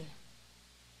él.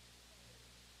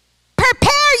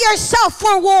 Prepare yourself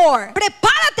for war.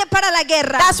 Prepárate para la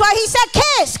guerra. That's why he said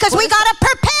kiss, because we got to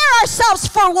prepare ourselves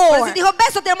for Por war. eso dijo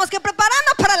beso, tenemos que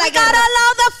prepararnos para la We got to guerra. allow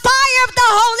the fire of the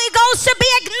Holy Ghost to be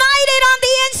ignited on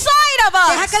the inside of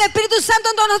Deja us. que el Espíritu Santo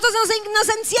en nosotros nos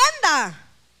encienda.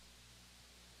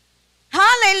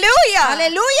 Hallelujah.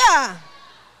 Aleluya.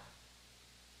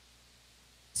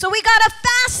 So we got to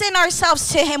fasten ourselves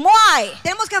to him. Why?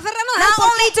 Tenemos que aferrarnos a él. Not ¿Por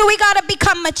only qué? do we got to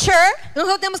become mature,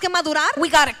 Nosotros tenemos que madurar. we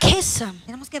got to kiss him.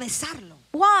 Tenemos que besarlo.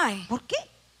 Why? ¿Por qué?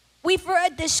 We've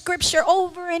read this scripture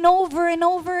over and over and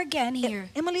over again here.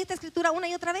 Hemos leído esta escritura una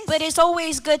y otra vez. But it's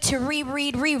always good to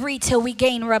reread till we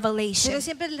gain revelation. Pero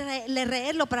siempre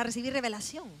leerlo para recibir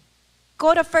revelación.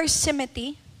 Go to 1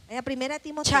 Timothy Vaya primera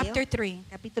Timoteo, chapter 3.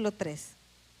 capítulo 3.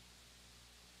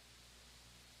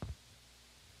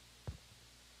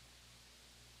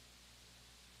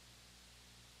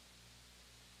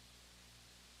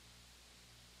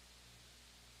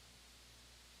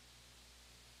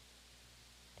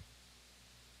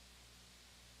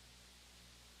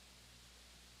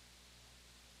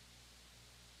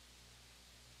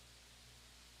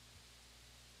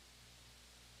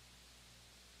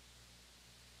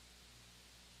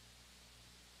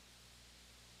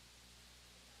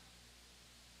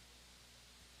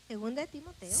 Segunda de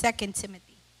Timoteo. 2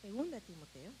 Timothy. Segunda de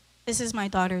Timoteo. This is my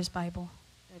daughter's Bible.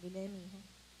 La Biblia de mi hija.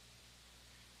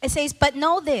 It says, but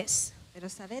know this, Pero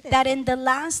sabed that in the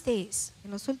last days,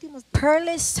 en los últimos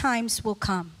perilous times will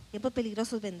come. tiempos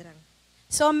peligrosos vendrán.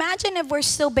 So imagine if we're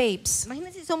still babes.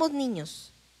 Imagínense si somos niños.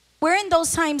 We're in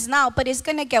those times now, but it's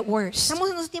going to get worse. Estamos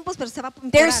en esos tiempos, pero se va a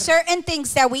There's empeorar. certain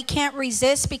things that we can't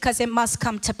resist because it must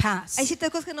come to Hay pass.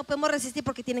 ciertas cosas que no podemos resistir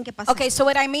porque tienen que pasar. Okay, so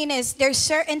what I mean is there's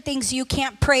certain things you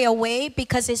can't pray away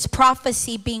because it's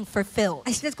prophecy being fulfilled.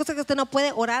 Hay ciertas cosas que usted no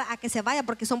puede orar a que se vaya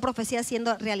porque son profecías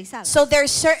siendo realizadas. So there's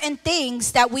certain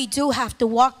things that we do have to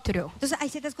walk through. Entonces hay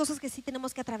ciertas cosas que sí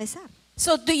tenemos que atravesar.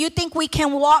 So do you think we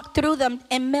can walk through them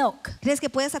in milk? ¿Crees que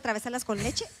puedes atravesarlas con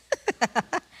leche?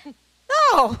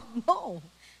 No. No.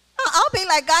 I'll be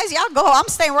like, guys, y'all go. I'm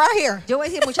staying right here. Yo voy a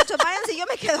decir, muchachos, váyanse, yo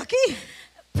me quedo aquí.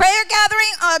 Prayer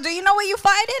gathering, do you know what you're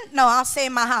fighting? No, I'll stay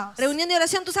in my house. Reunión de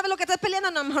oración, ¿tú sabes lo que estás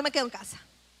peleando? No, mejor me quedo en casa.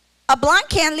 A blind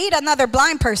can't lead another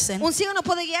blind person. Un ciego no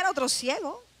puede guiar a otro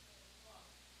ciego.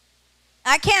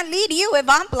 I can't lead you if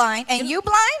I'm blind. And you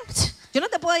blind? Yo no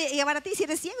te puedo llevar a ti si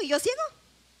eres ciego y yo ciego.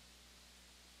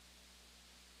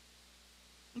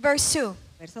 Verse 2.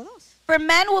 Verso 2. For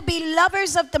men will be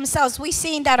lovers of themselves. We've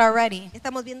seen that already.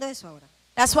 Estamos viendo eso ahora.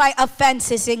 That's why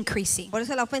offense is increasing. Por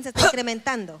eso la ofensa está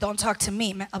incrementando. Don't talk to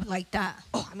me like that.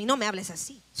 Oh, a mí no me hables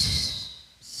así.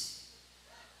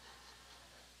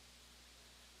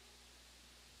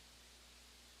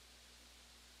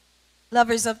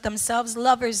 Lovers of themselves,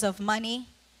 lovers of money,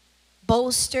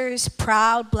 boasters,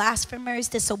 proud, blasphemers,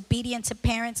 disobedient to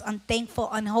parents, unthankful,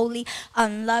 unholy,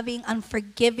 unloving,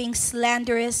 unforgiving,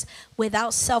 slanderous,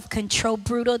 without self-control,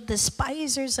 brutal,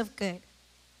 despisers of good,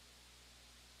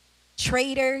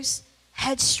 traitors,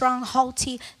 headstrong,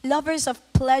 haughty, lovers of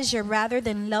pleasure rather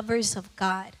than lovers of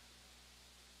God.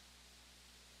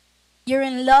 You're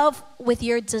in love with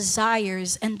your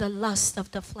desires and the lust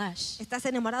of the flesh. Estás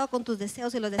enamorado con tus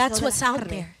deseos y los deseos That's de what's la out carne.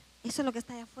 there. Eso es lo que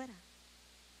está allá afuera.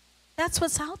 That's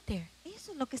what's out there.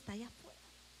 Eso es lo que está allá afuera.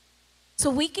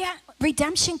 So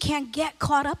redemption can't get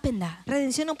caught up in that.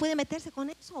 Redención no puede meterse con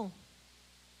eso.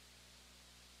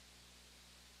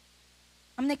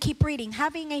 I'm going to keep reading.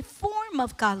 Having a form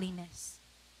of godliness,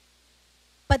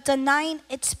 but denying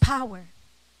its power.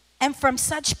 And from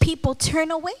such people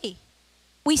turn away.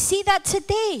 We see that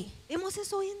today. Vemos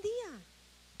eso hoy en día.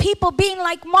 People being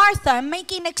like Martha and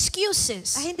making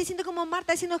excuses. La gente siendo como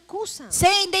Marta haciendo excusas.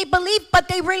 Saying they believe, but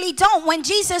they really don't. When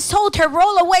Jesus told her,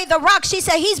 roll away the rock, she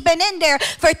said, he's been in there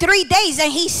for 3 days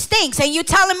and he stinks. And you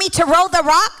telling me to roll the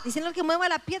rock? Diciendo que mueva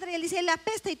la piedra y él dice, él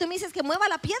apesta. Y tú me dices que mueva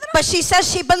la piedra. But she says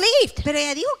she believed. Pero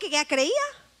ella dijo que ella creía.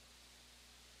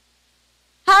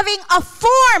 Having a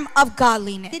form of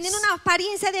godliness. Teniendo una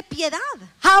apariencia de piedad.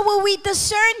 How will we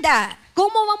discern that?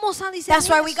 ¿Cómo vamos a discernir That's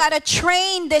why we eso? got to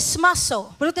train this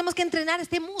muscle. Pero tenemos que entrenar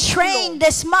este músculo. Train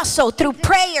this muscle through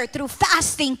prayer, through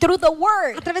fasting, through the A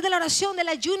word. través de la oración, del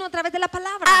ayuno, a través de la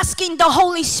palabra. Asking the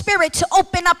Holy Spirit to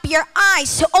open up your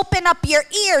eyes, to open up your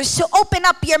ears, to open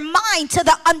up your mind to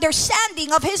the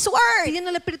understanding of His word. Pidiendo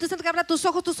al Espíritu Santo que abra tus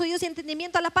ojos, tus oídos y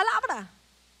entendimiento a la palabra.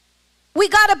 We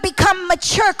got to become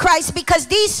mature Christ because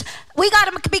we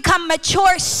got to become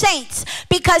mature saints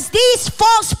because these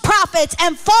false prophets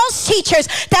and false teachers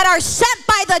that are sent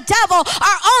by the devil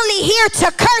are only here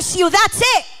to curse you. That's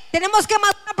it. Tenemos que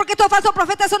madurar porque estos falsos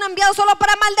profetas son enviados solo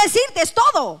para maldecirte, es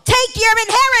todo. Take your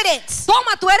inheritance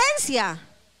Toma tu herencia.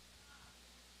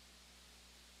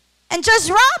 and just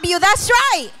rob you. That's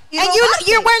right. Y And robarte.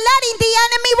 we're letting the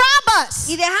enemy rob us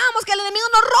Y dejamos que el enemigo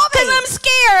nos because robe. I'm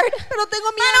scared. Pero tengo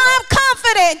I miedo. don't have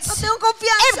confidence. No tengo If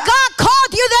confianza. God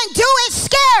called you, then do it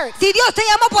scared. Si Dios te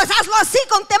llamó, pues hazlo así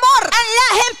con temor. And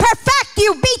let Him perfect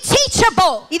you. Be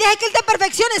teachable. Y deja que Él te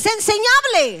perfeccione, sea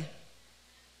enseñable.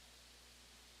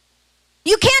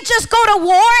 You can't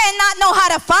and not know how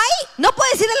to fight. No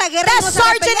puedes ir a la guerra y That no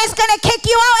saber sergeant pelear. is going to kick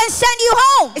you out and send you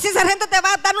home Ese sargento te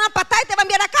va a dar una patada y te va a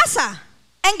enviar a casa.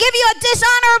 and give you a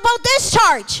dishonorable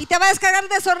discharge. Y te va a descargar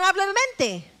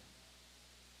deshonorablemente.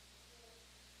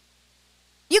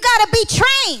 You got to be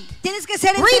trained, Tienes que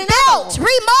ser rebuilt, entrenado,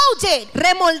 remolded.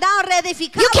 remoldado,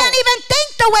 reedificado. You can't even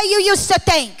think the way you used to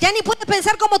think. Ya ni puedes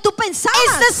pensar como tú It's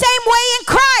pensabas. the same way in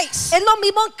Christ. Es lo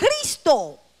mismo en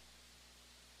Cristo.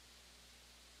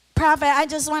 Prophet, I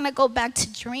just want to go back to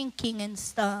drinking and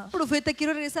stuff. Profeta,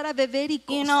 quiero regresar a beber y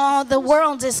You cosas. know, the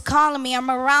world is calling me. I'm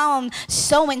around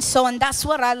so and so, and that's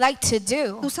what I like to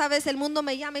do. Tú sabes, el mundo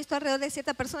me llama y estoy alrededor de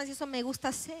ciertas personas y eso me gusta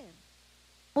hacer.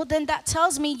 Well, then that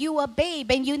tells me you a babe,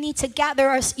 and you need to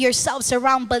gather yourselves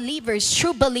around believers,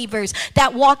 true believers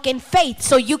that walk in faith,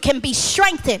 so you can be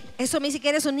strengthened. Eso me dice que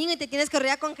eres un niño y te tienes que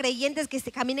rodear con creyentes que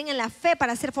caminen en la fe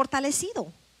para ser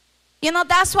fortalecido. You know,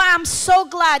 that's why I'm so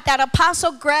glad that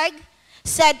Apostle Greg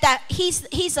said that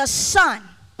he's a son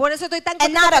Por eso estoy tan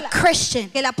and not a contenta Christian.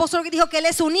 que el apóstol dijo que él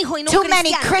es un hijo y no Too un many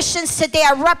cristiano. Christians today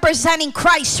are representing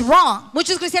Christ wrong.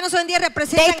 Muchos cristianos hoy en día They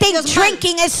representan a think Dios mal.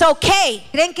 drinking is okay.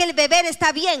 Creen que el beber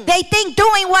está bien. They think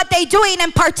doing what they're doing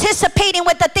and participating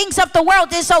with the things of the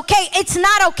world is okay. It's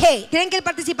not okay. Creen que el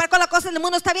participar con las cosas del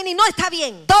mundo está bien y no está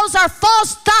bien. Those are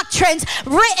false doctrines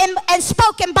written and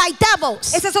spoken by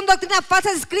devils. Esas son doctrinas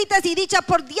falsas escritas y dichas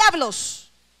por diablos.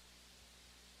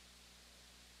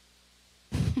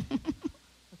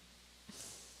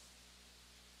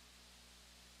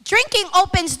 Drinking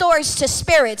opens doors to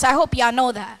spirits. I hope y'all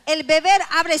know that. El beber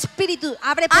abre espíritu,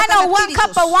 abre I puertas a know one cup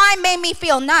espíritus. of wine made me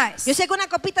feel nice. Yo sé que una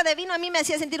copita de vino a mí me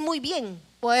hacía sentir muy bien.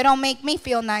 Well, it don't make me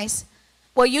feel nice.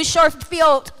 Well, you sure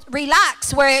feel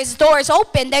relaxed where his doors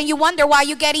open. Then you wonder why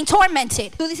you're getting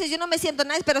tormented. Tú dices, yo no me siento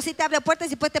nice, pero sí te abre puertas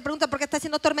y después te pregunta por qué estás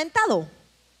siendo atormentado.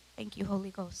 Thank you, Holy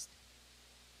Ghost.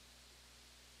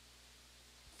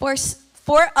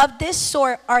 For of this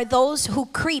sort are those who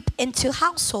creep into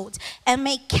households and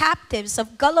make captives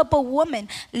of gullible women,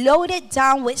 loaded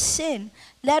down with sin,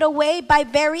 led away by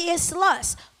various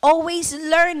lusts, always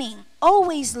learning,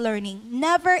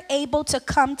 never able to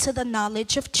come to the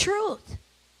knowledge of truth.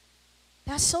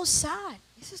 That's so sad.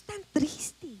 Eso es tan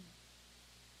triste.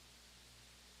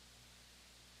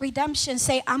 Redemption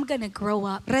say, I'm going to grow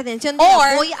up. Redención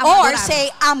diga, voy a Or madurar. say,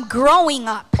 I'm growing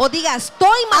up. O diga, estoy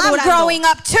I'm madurando. growing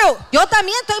up too. Yo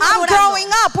también estoy I'm madurando. growing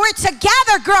up. We're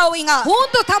together growing up.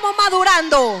 Juntos estamos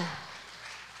madurando.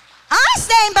 I'm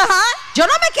staying behind. Yo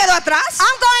no me quedo atrás.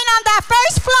 I'm going on that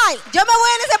first flight. Yo me voy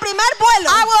en ese primer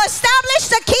vuelo. I will establish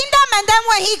the kingdom, and then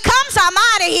when he comes, I'm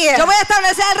out of here. Yo voy a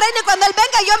establecer el reino y cuando él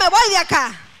venga yo me voy de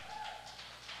acá.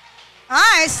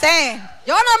 I ain't staying.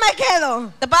 Yo no me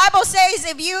quedo. The Bible says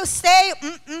if you stay,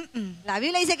 La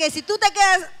Biblia dice que si tú te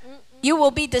quedas, you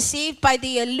will be deceived by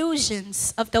the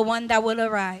illusions of the one that will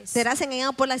arise. serás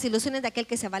engañado por las ilusiones de aquel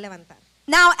que se va a levantar.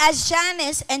 Now, as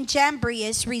Jannes and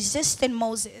Jambres resisted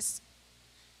Moses,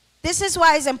 this is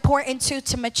why it's important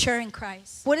to mature in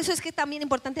Christ. Por eso es que es también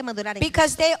importante madurar en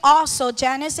Because they also,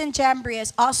 Jannes and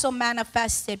Jambres, also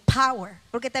manifested power.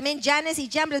 Porque también Jannes y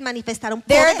Jambres manifestaron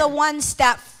They're poder. the ones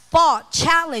that fought,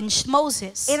 challenged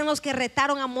Moses. Eran los que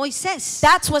retaron a Moisés.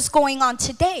 That's what's going on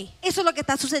today. Eso es lo que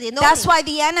está sucediendo That's hoy. why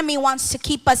the enemy wants to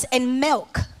keep us in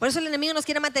milk. Por eso el enemigo nos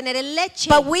quiere mantener en leche.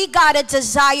 But we gotta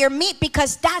desire meat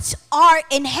because that's our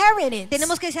inheritance.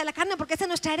 Tenemos que desear la carne porque esa es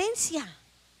nuestra herencia.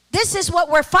 This is what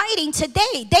we're fighting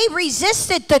today. They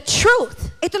resisted the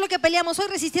truth. Esto es lo que peleamos hoy,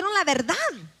 resistieron la verdad.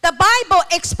 The Bible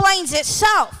explains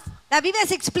itself. La Biblia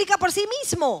se explica por sí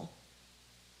mismo.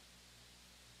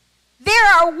 There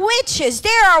are witches,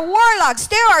 there are warlocks,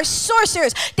 there are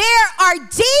sorcerers, there are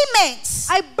demons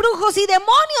Hay brujos y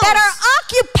demonios that are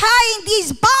occupying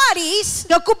these bodies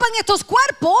que ocupan estos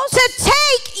cuerpos to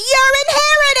take your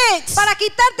inheritance. para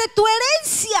quitarte tu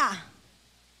herencia.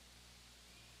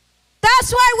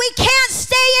 That's why we can't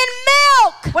stay in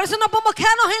milk. Por eso no podemos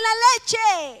quedarnos en la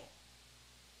leche.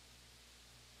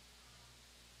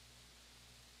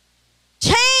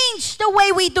 Change the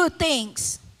way we do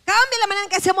things. Cambia la manera en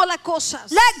que hacemos las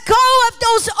cosas. Let go of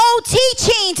those old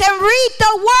teachings and read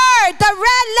the word, the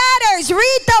red letters.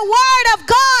 Read the word of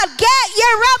God. Get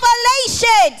your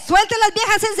revelation. Suelte las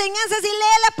viejas enseñanzas y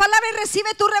lee la palabra y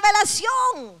recibe tu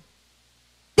revelación.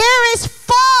 There is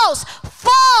false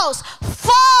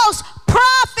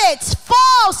prophets,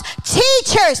 false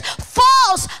teachers,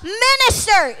 false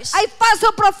ministers. Hay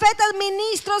falsos profetas,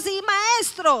 ministros y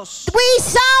maestros. We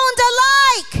sound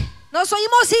alike. Nos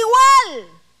oímos igual.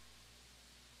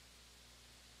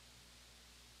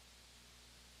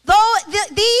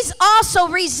 These also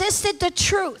resisted the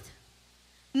truth.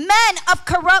 Men of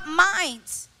corrupt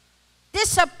minds.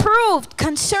 disapproved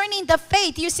concerning the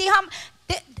faith. You see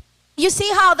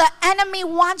how the enemy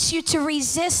wants you to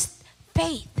resist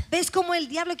faith. ¿Ves cómo el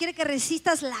diablo quiere que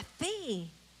resistas la fe?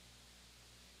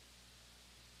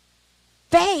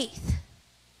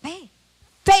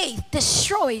 Faith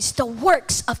destroys the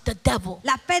works of the devil.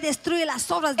 La fe destruye las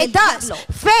obras del It does. diablo.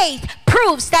 Faith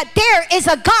proves that there is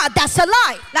a God that's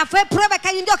alive. La fe prueba que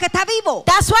hay un Dios que está vivo.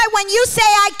 That's why when you say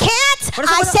I can't,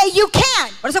 I say you can.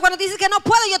 Por eso cuando dices que no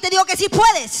puedo, yo te digo que sí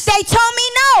puedes. They told me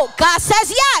no. God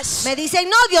says yes. Me dicen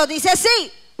no, Dios dice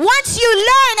sí. Once you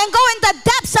learn and go in the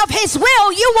depths of His will,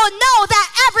 you will know that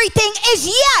everything is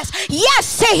yes.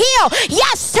 Yes to heal.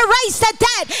 Yes to raise the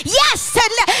dead. Yes to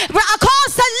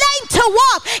cause the lame to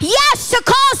walk. Yes to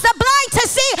cause the blind to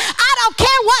see. I don't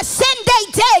care what sin they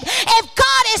did. If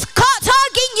God is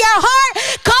tugging your heart,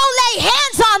 go lay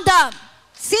hands on them.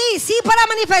 Sí, para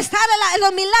manifestar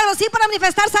los milagros, sí, para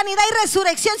manifestar sanidad y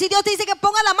resurrección. Si Dios te dice que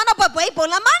ponga la mano, pues pon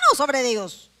la mano sobre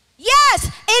Dios. Yes,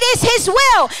 it is His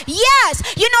will. Yes.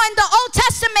 You know, in the Old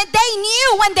Testament, they knew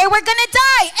when they were going to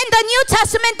die. In the New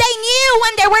Testament, they knew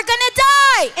when they were going to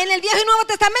die. En el Viejo y Nuevo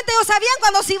Testamento ellos sabían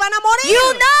cuando se iban a morir.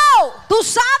 You know. Tú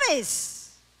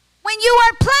sabes. When you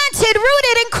are planted,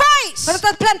 rooted in Christ. Pero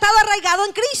estás plantado, arraigado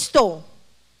en Cristo.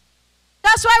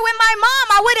 That's why with my mom,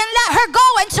 I wouldn't let her go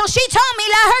until she told me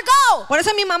let her go. Por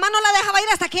eso mi mamá no la dejaba ir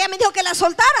hasta que ella me dijo que la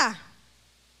soltara.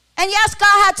 And yes,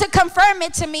 God had to confirm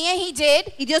it to me, and He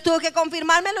did. Y Dios tuvo que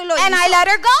confirmármelo y lo and hizo. I let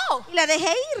her go. Y la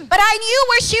dejé ir. But I knew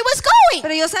where she was going.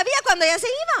 Pero yo sabía cuando ella se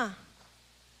iba.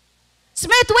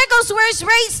 Smith Wigglesworth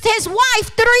raised his wife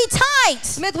 3 times.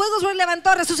 Smith Wigglesworth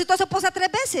levantó, resucitó a su esposa 3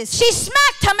 veces. She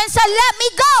smacked him and said, "Let me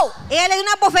go." Ella le dio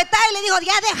una bofetada y le dijo,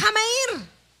 ya déjame ir.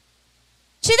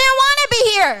 She didn't want to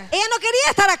be here. Ella no quería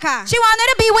estar acá. She wanted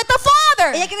to be with the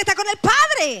Father. Ella quería estar con el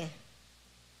Padre.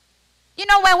 You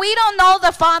know, when we don't know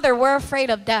the Father, we're afraid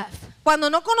of death. Cuando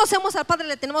no conocemos al Padre,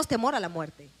 le tenemos temor a la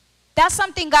muerte. That's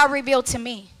something God revealed to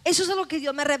me. Eso es lo que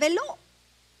Dios me reveló.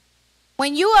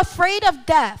 When you're afraid of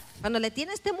death, Cuando le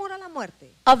tienes temor a la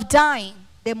muerte, of dying,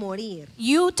 de morir,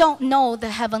 you don't know the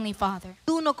Heavenly Father.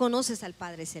 tú no conoces al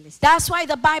Padre Celestial. That's why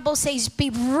the Bible says, be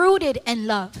rooted in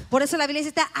love. Por eso la Biblia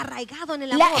dice, está arraigado en el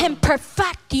Let amor. Him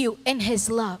perfect you in His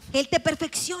love. Él te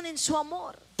perfecciona en su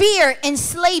amor. Fear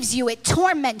enslaves you, it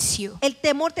torments you. El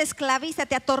temor te esclaviza,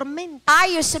 te atormenta. I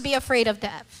used to be afraid of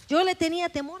death. Yo le tenía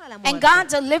temor a la muerte. And God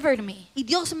delivered me. Y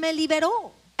Dios me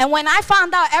liberó. And when I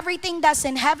found out everything that's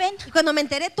in heaven, Y cuando me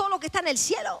enteré todo lo que está en el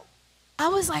cielo, I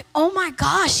was like, oh my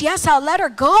gosh, yes, I'll let her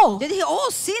go. yo dije, oh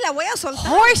sí, la voy a soltar.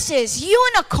 Horses,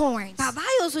 unicorns.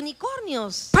 Caballos,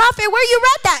 unicornios. Prophet, where you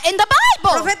read that? In the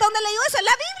Bible. Profeta, ¿dónde leyó eso? En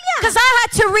la Because Biblia. I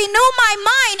had to renew my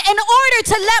mind in order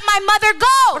to let my mother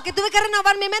go. Porque tuve que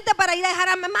renovar mi mente para ir a dejar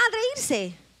a mi madre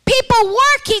irse. People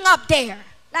working up there.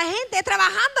 La gente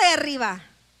trabajando ahí arriba.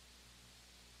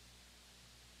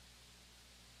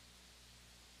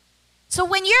 So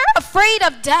when you're afraid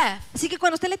of death, Así que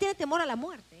cuando usted le tiene temor a la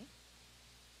muerte,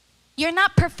 you're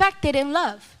not perfected in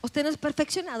love. usted no es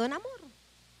perfeccionado en amor.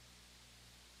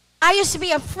 I used to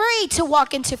be afraid to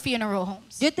walk into funeral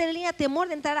homes. Yo tenía temor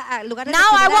de entrar a lugares de Now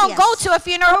I won't funerarias. go to a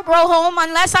funeral home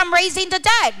unless I'm raising the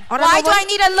dead. Ahora Why no do voy- I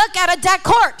need to look at a dead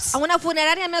corpse? A una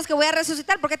funeraria menos que voy a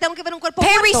resucitar porque tengo que ver un cuerpo Pay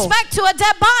muerto. respect to a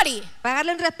dead body.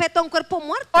 Pagarle un respeto a un cuerpo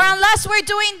muerto. Or unless we're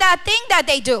doing that thing that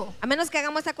they do, A menos que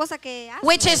hagamos esa cosa que hacen,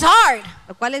 which is hard.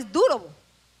 lo cual es duro.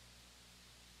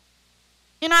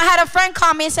 You know, I had a friend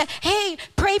call me and say, hey,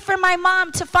 pray for my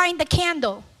mom to find the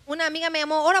candle. Una amiga me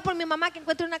llamó, ora por mi mamá que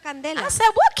encuentre una candela. I said,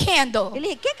 what Yo candle? le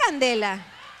dije, ¿qué candela?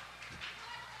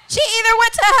 She either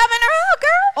went to heaven or hell,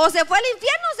 girl. O se fue al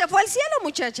infierno o se fue al cielo,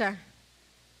 muchacha.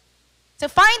 To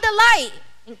find the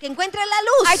light. Que encuentre la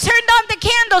luz. I turned on the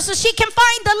candle so she can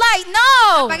find the light.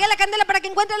 No. Apagué la candela para que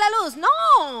encuentre la luz.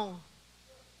 No.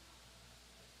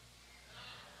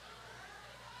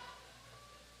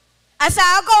 I said,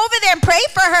 I'll go over there and pray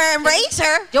for her and raise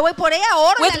her. Yo voy por ella,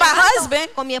 oro y With la my levanto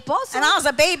husband. con mi esposo. And I was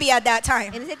a baby at that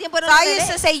time. En ese tiempo era So una I used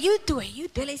bebé. to say, you do it, you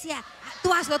do Yo it. le decía, tú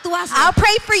hazlo, tú hazlo. I'll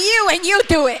pray for you and you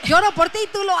do it. Yo oro por ti y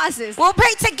tú lo haces. We'll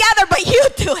pray together, but you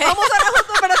do it. Vamos a orar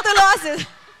juntos, pero tú lo haces.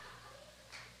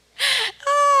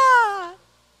 Ah.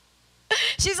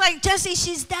 She's like, Jessie,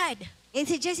 she's dead. Y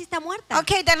dice, Jessie está muerta.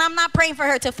 Okay, then I'm not praying for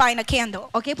her to find a candle.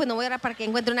 Ok, pues no voy a orar para que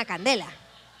encuentre una candela.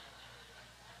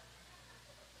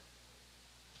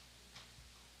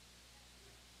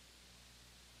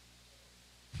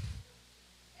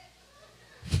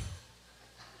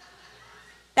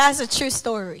 That's a true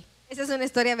story. Esa es una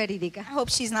historia verídica. I hope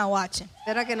she's not watching.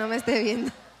 Espero que no me esté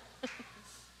viendo.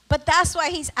 But that's why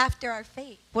he's after our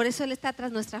faith. Por eso Él está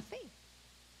tras nuestra fe.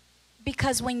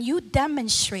 Because when you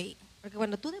demonstrate Porque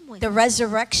cuando tú the demuestras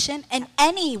resurrection in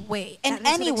any way, La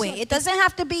it doesn't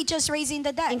have to be just raising the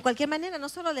en dead. cualquier manera, no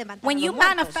solo levantar When a you los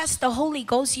muertos. manifest the Holy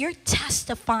Ghost, you're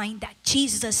testifying that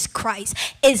Jesus Christ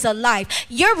is alive.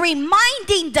 You're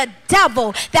reminding the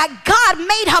devil that God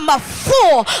made him a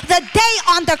fool the day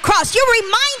on the cross. You're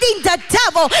reminding the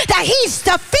devil that he's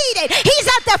defeated. He's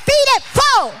a defeated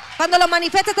foe. Cuando lo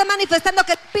manifiesta, está manifestando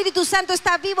que el Espíritu Santo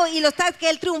está vivo y que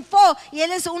él triunfó y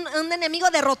él es un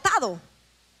enemigo derrotado.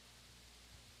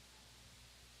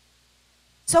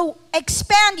 So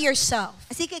expand yourself.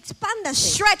 Así que expándase,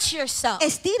 Stretch yourself.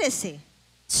 estírese,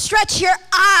 Stretch your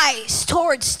eyes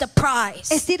towards the prize.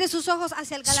 estire sus ojos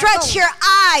hacia el Stretch galardón, your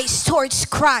eyes towards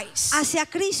Christ. hacia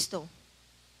Cristo.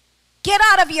 Get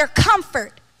out of your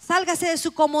comfort. Sálgase de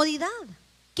su comodidad,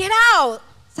 Get out.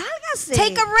 sálgase,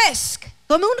 Take a risk.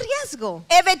 tome un riesgo.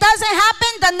 If it doesn't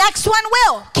happen, the next one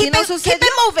will. Si Keep no it sucedió,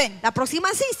 moving. la próxima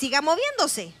sí, siga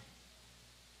moviéndose.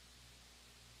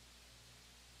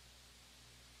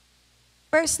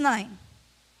 Verse 9.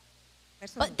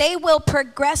 Verso But they will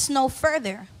progress no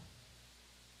further,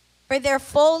 for their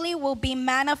folly will be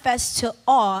manifest to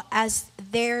all, as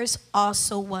theirs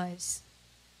also was.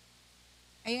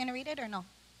 Are you going to read it or no?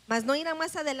 Mas no irán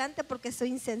más adelante porque su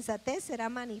insensatez será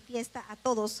manifiesta a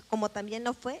todos, como también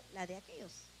lo fue la de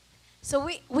aquellos. So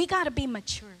we got to be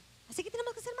mature. Así que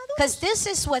tenemos que ser Because maduros. this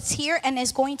is what's here and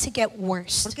is going to get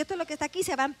worse. Porque esto es lo que está aquí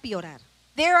se va a empeorar.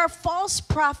 There are false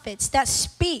prophets that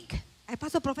speak Hay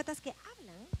falsos profetas que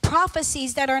hablan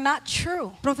prophecies that are not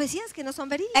true. profecías que no son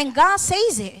verídicas. And God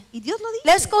says it. Y Dios lo dice.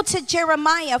 Let's go to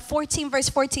Jeremiah 14 verse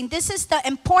 14. This is the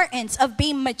importance of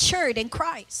being matured in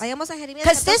Christ. Vayamos a Jeremías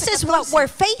Because 14, this is what 14. we're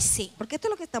facing. Porque esto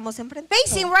es lo que estamos enfrentando.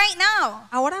 Facing right now.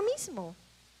 Ahora mismo.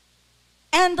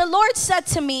 And the Lord said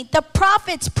to me, the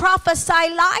prophets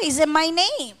prophesy lies in my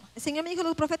name. El Señor me dijo,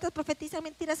 los profetas profetizan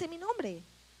mentiras en mi nombre.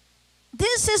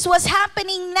 This is what's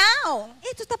happening now.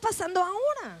 Esto está pasando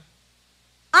ahora.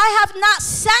 I have not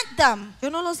sent them, Yo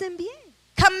no los envié,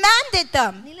 commanded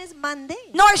them, ni les mandé,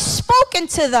 nor spoken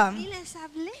to ni them. les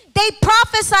hablé. They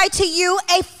prophesy to you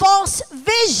a false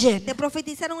vision, Te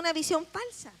profetizaron una visión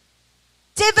falsa,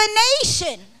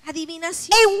 divination,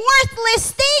 adivinación, a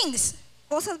worthless things,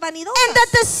 cosas vanidosas and the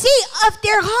deceit of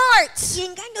their hearts. y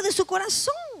engaño de su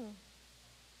corazón.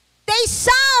 They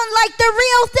sound like the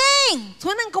real thing.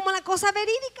 Suenan como la cosa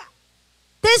verídica.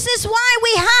 This is why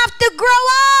we have to grow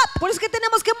up. Por eso es que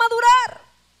tenemos que madurar.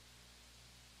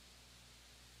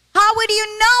 How would you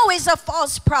know is a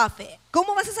false prophet?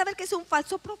 ¿Cómo vas a saber que es un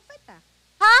falso profeta?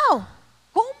 How?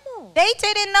 ¿Cómo? They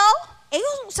didn't know. Ellos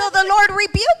no So the saben. Lord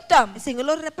rebuked them. El Señor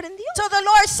los reprendió. So the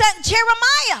Lord sent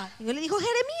Jeremiah. El Señor le dijo,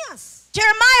 Jeremías,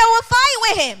 Jeremiah will fight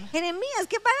with him. Jeremías,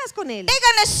 ¿qué pagas con él? They're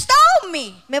going to stone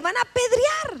me. Me van a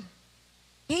apedrear.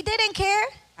 He didn't care.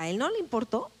 A él no le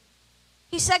importó.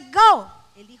 He said, go.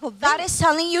 Él dijo, God ven. is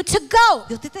telling you to go.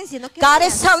 Dios te está diciendo que God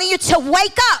vayas. is telling you to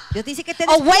wake up. Dios te dice que te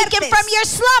Awaken despiertes. from your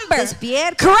slumber.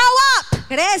 Despierta. Grow up.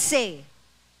 Crece.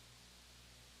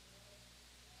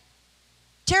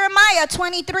 Jeremiah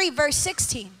 23 verse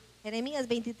 16. Jeremías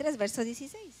 23, verso 16.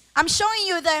 I'm showing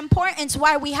you the importance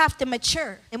why we have to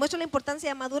mature. Demuestra la importancia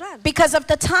de madurar. Because of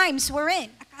the times we're in.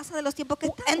 A causa de los tiempos que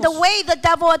estamos. And the way the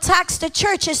devil attacks the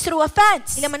church is through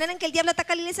offense. Y la manera en que el diablo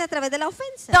ataca a la iglesia es a través de la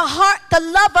ofensa. The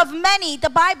love of many, the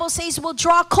Bible says, will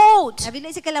draw cold. La Biblia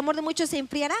dice que el amor de muchos se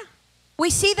enfriará. We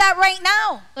see that right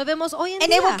now. Lo vemos hoy en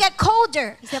And día. it will get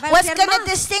colder. Y se va a What's enfriar going to más.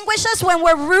 distinguish us when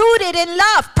we're rooted in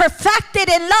love, perfected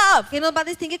in love? ¿Qué nos va a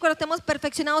distinguir cuando estemos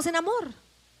perfeccionados en amor?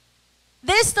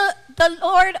 This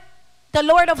the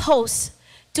Lord of hosts.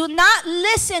 Do not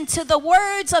listen to the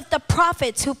words of the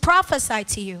prophets who prophesy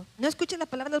to you. No escuchen las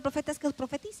palabras de los profetas que os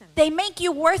profetizan. They make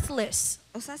you worthless.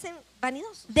 Los hacen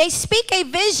vanidosos. They speak a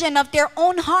vision of their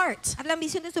own heart, Hablan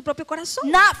visión de su propio corazón.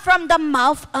 not from the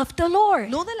mouth of the Lord.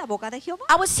 No de la boca de Jehová.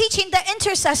 I was teaching the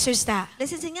intercessors that.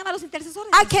 Les enseñaba a los intercesores.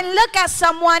 I can look at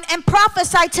someone and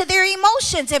prophesy to their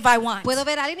emotions if I want. Puedo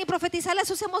ver a alguien y profetizarle a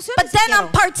sus emociones. But si then quiero.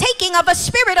 I'm partaking of a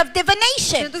spirit of Pero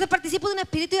divination. entonces participo de un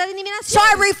espíritu de adivinación. So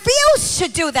I refuse to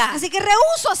do that. Así que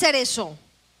rehúso hacer eso.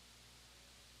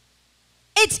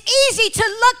 It's easy to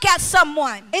look at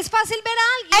someone Es fácil ver a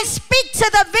and alguien speak to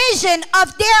the vision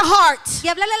of their heart. y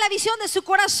hablarle a la visión de su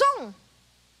corazón.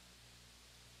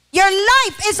 Your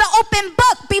life is an open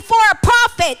book before a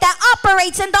prophet that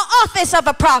operates in the office of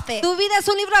a prophet. Tu vida es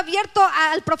un libro abierto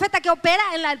al profeta que opera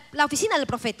en la oficina del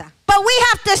profeta. But we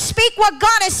have to speak what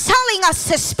God is telling us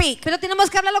to speak. Pero tenemos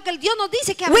que hablar lo que el Dios nos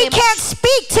dice que We hablemos. can't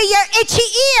speak to your itchy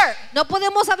ear. No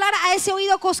podemos hablar a ese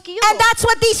oído cosquilludo. And that's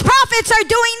what these prophets are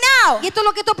doing now. Y esto es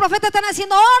lo que estos profetas están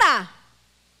haciendo ahora.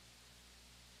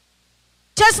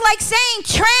 Just like saying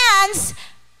trans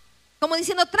Como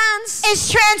diciendo trans. is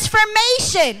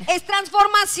transformation. Es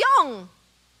transformación.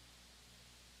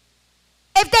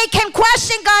 If they can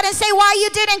question God and say why you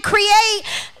didn't create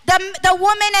the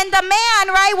woman and the man,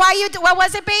 right? What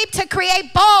was it, babe? To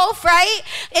create both, right?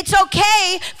 It's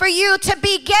okay for you to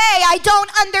be gay. I don't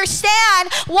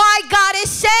understand why God is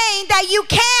saying that you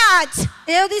can't.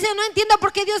 Ellos dicen, no entiendo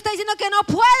por qué Dios está diciendo que no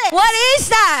puede. What is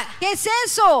that? ¿Qué es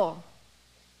eso?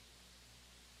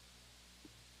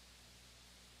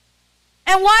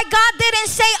 And why God didn't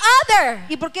say other?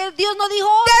 ¿Y por qué Dios no dijo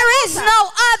otra There is cosa?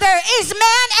 no other. It's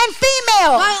man and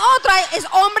female. No hay otro, es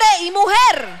hombre y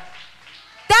mujer.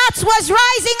 That's what's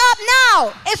rising up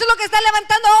now. Eso es lo que está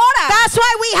levantando ahora. That's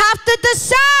why we have to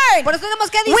discern. Por eso tenemos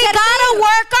que We discernir. gotta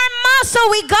work our muscle.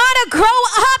 We gotta grow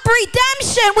up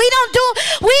redemption. We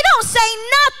don't say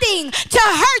nothing to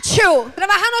hurt you.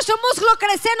 Trabajar nuestro músculo,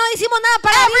 crecer, no decimos nada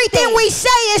para Everything herirte. we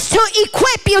say is to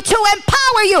equip you, to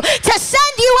empower you, to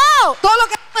send you out. Todo lo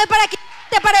que hacemos es para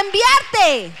equiparte, para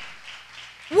enviarte.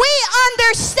 We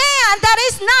understand that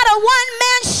it's not a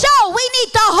one-man show. We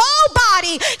need the whole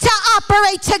body to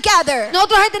operate together.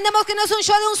 Nosotros entendemos que no es un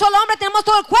show de un solo hombre, tenemos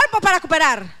todo el cuerpo para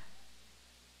cooperar.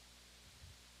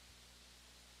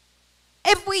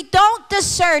 If we don't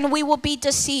discern, we will be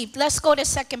deceived. Let's go to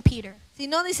 2 Peter. Si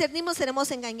no discernimos,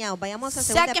 seremos engañados. Vayamos a 2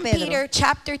 2 Pedro. Peter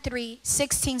chapter 3,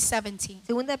 16, 17.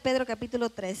 2 Pedro capítulo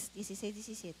 3, 16,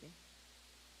 17.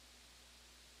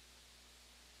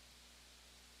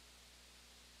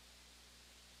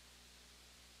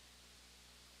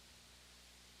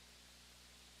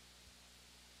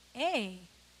 Hey.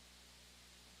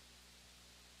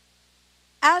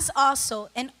 As also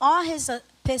in all his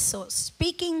epistles,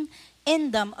 speaking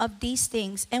in them of these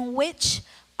things, in which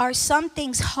are some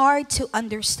things hard to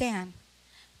understand,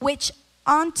 which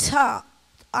untaught,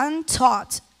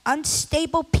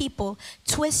 unstable people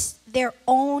twist their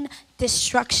own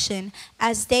destruction,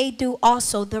 as they do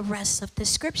also the rest of the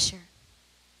scripture.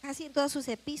 Casi en todas sus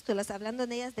epístolas, hablando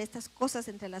en ellas de estas cosas,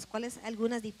 entre las cuales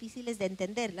algunas difíciles de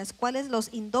entender, las cuales los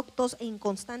indoctos e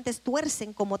inconstantes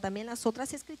tuercen, como también las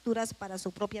otras escrituras, para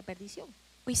su propia perdición.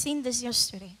 We seen this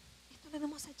yesterday. Esto lo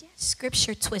vemos ayer.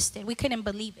 Scripture twisted. We couldn't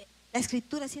believe it. La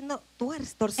escritura siendo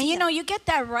torcida. And you know, you get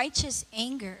that righteous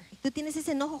anger. Y tú tienes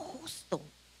ese enojo justo.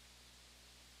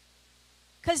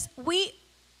 Because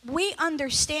we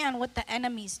understand what the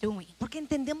enemy's doing. Porque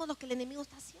entendemos lo que el enemigo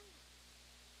está haciendo.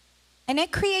 And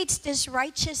it creates this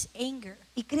righteous anger.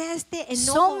 Y crea este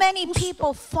enojo So many justo.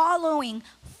 people following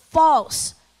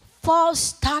false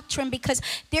doctrine because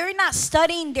they're not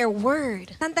studying their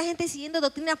word. Tanta gente siguiendo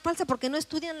doctrina falsa porque no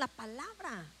estudian la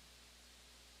palabra.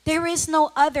 There is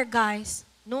no other, guys.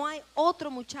 No hay otro,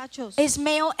 muchachos. It's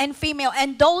male and female.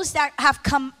 And those that have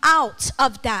come out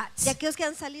of that Y aquellos que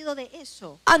han salido de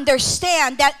eso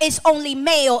understand that it's only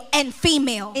male and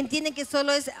female. entienden que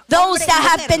solo es Those hombre y that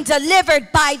have mujer. been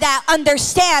delivered by that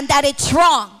understand that it's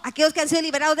wrong. Aquellos que han sido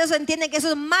liberados de eso entienden que eso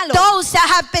es malo. Those that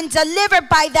have been delivered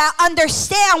by that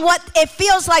understand what it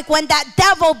feels like when that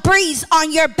devil breathes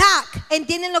on your back.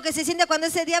 Entienden lo que se siente cuando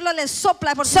ese diablo les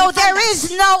sopla por su So there espalda.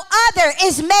 is no other.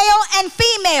 It's male and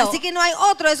female. Así que no hay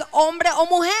otro, es hombre o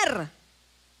mujer.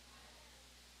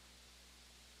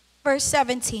 Verse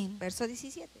 17. Verso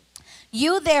 17.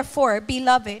 You therefore,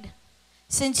 beloved,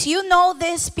 since you know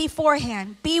this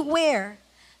beforehand, beware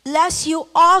lest you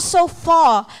also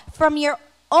fall from your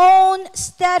own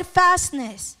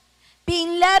steadfastness,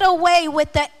 being led away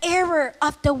with the error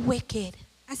of the wicked.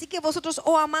 Así que vosotros,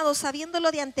 oh amados, sabiéndolo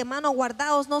de antemano,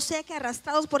 guardaos, no sea que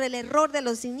arrastrados por el error de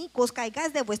los inicuos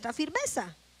caigáis de vuestra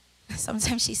firmeza.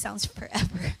 Sometimes she sounds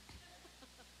forever.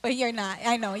 But you're not.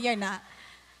 I know, you're not.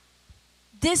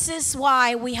 This is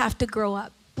why we have to grow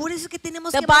up. Por eso es que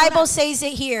tenemos The que Bible madurar. says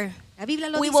it here. La Biblia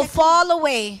lo We dice will aquí. fall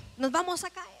away Nos vamos a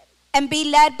caer and be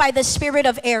led by the spirit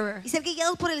of error. y ser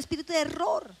guiados por el espíritu de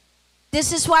error.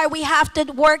 This is why we have to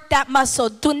work that muscle.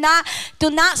 Do not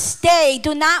stay.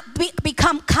 Do not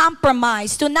become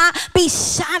compromised. Do not be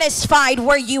satisfied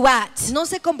where you at. No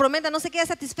se comprometa, no se quede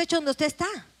satisfecho donde usted está.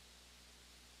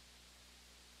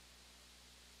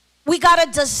 We got to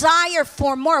desire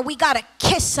for more. We got to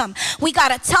kiss them. We got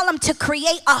to tell them to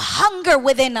create a hunger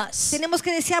within us. Tenemos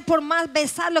que desear por más,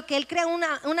 besarlo, que él crea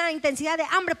una intensidad de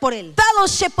hambre por él.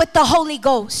 Fellowship with the Holy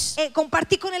Ghost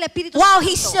Compartir con el Espíritu while Santo.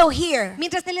 he's still here.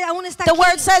 Mientras él aún está The aquí.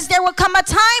 word says there will come a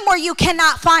time where you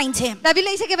cannot find him. La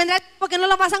Biblia dice que vendrá porque no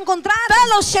lo vas a encontrar.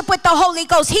 Fellowship with the Holy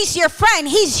Ghost. He's your friend.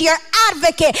 He's your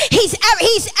advocate. He's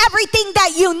everything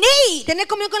that you need. Tener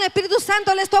comunión con el Espíritu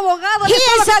Santo, él es tu abogado, He él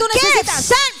es todo lo is que a tú gift necesitas.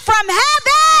 sent from Él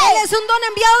heaven. es un don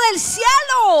enviado del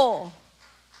cielo.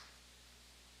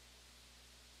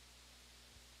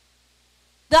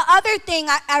 The other thing,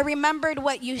 I remembered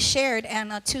what you shared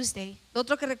on a Tuesday. Lo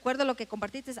otro que recuerdo lo que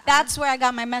compartiste, That's where I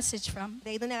got my message from.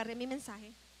 de ahí donde agarré mi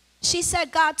mensaje. She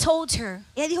said God told her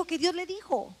Ella dijo que Dios le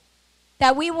dijo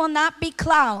that we will not be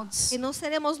clouds que no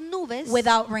seremos nubes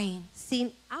without rain.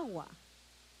 sin agua.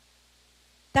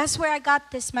 That's where I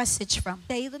got this message from.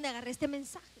 De ahí donde agarré este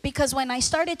mensaje. Because when I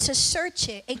started to search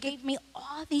it, it gave me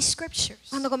all these scriptures.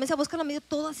 Cuando comencé a buscarlo, me dio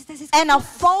todas estas And a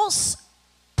escrituras. false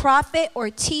prophet or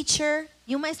teacher,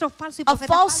 Y un maestro falso y a profeta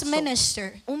false falso,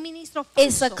 minister, un ministro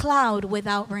is a falso, cloud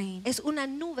without rain. es una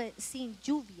nube sin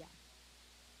lluvia.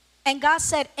 And God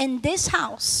said, in this Y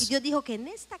house, Dios dijo que en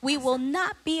esta we casa, will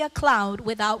not be a cloud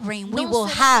without rain. We No will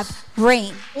seremos have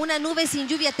rain. una nube sin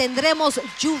lluvia, tendremos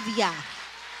lluvia.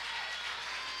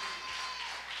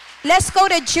 Let's go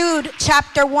to Jude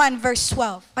chapter 1, verse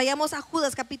 12. Vayamos a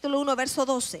Judas capítulo 1, verso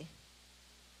 12.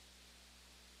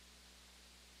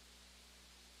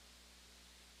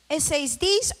 It says,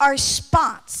 these are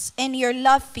spots in your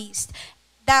love feast.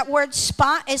 That word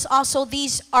spot is also,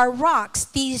 these are rocks,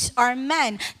 these are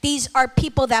men, these are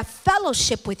people that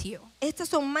fellowship with you. Estas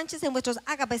son manchas en vuestros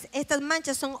ágapes. Estas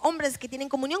manchas son hombres que tienen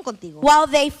comunión contigo. While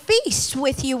they feast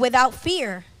with you without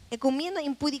fear, Que comiendo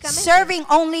impúdicamente, serving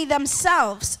only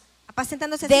themselves,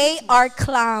 apacentándose a sí they mismos. are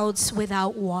clouds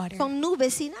without water. Son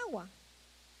nubes sin agua.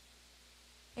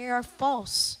 They are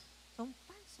false. Son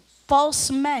falsos.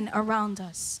 False men around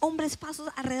us. Hombres falsos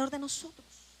alrededor de nosotros.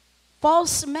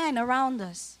 False men around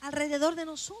us. Alrededor de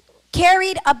nosotros.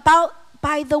 Carried about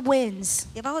by the winds.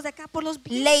 Llevados de acá por los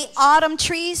vientos. Late autumn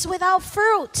trees without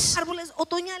fruit. Árboles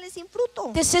otoñales sin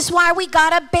fruto. This is why we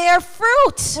gotta bear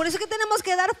fruit. Por eso que tenemos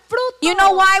que dar fruto. You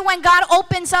know why when God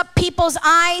opens up people's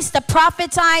eyes, the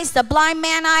prophet's eyes, the blind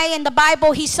man eye in the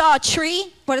Bible, he saw a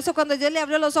tree? Por eso cuando Dios le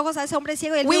abrió los ojos a ese hombre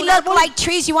ciego, y él We vio un look árbol, like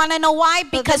trees. You want to know why?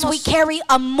 Because we carry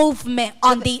a movement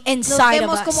on the nos inside of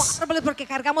vemos como us. árboles porque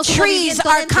cargamos un Trees movimiento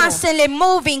are dentro. constantly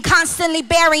moving, constantly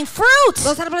bearing fruit.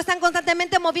 Los árboles están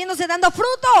constantemente moviéndose, dando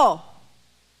fruto.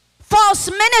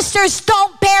 False ministers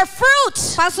don't bear fruit.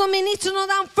 Falsos ministros no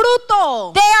dan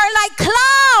fruto. They are like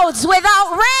clouds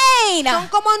without rain. Son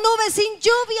como nubes sin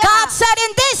lluvia. God said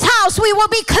in this house we will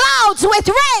be clouds with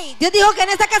rain. Dios dijo que en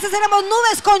esta casa seremos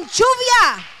nubes con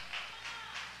lluvia.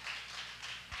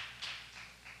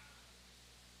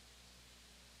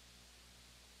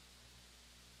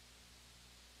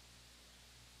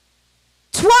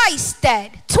 Twice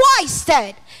dead. Twice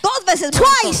dead. Dos veces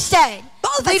Twice muertos. dead.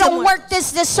 Dos We veces don't work muertos.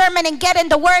 this discernment and get in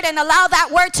the word and allow that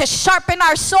word to sharpen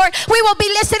our sword. We will be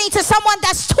listening to someone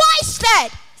that's twice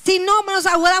dead. Si no nos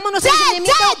ajudamos nuestro Dead,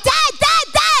 entendimiento, dead, dead,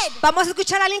 dead, dead. vamos a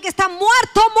escuchar a alguien que está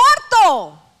muerto,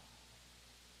 muerto.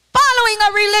 Following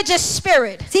a religious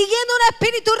spirit. Siguiendo un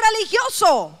espíritu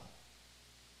religioso.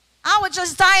 I would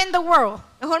just die in the world.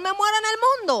 Mejor me muero en el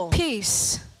mundo.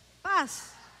 Peace. Paz.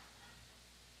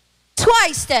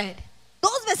 Twice dead.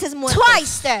 Dos veces muertos.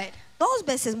 Twice dead. Dos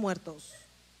veces muertos.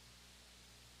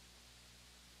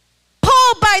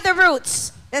 Pulled by the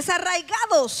roots.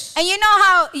 Desarraigados. And you know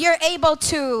how you're able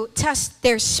to test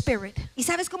their spirit? ¿Y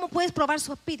sabes cómo puedes probar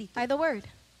su espíritu? By the word.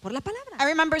 Por la palabra. I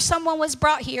remember someone was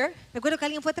brought here Recuerdo que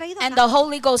alguien fue traído and acá. the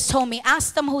Holy Ghost told me,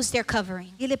 ask them who's their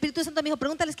covering. Y el Espíritu Santo me dijo,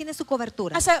 pregúntales quién es tu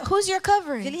cobertura. I said, who's your Yo le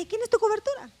covering? dije, ¿quién es tu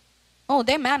cobertura? Oh,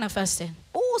 they manifested.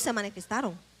 Se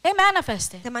manifestaron. They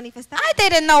manifested. Se manifestaron. I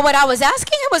didn't know what I was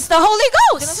asking. It was the Holy Yo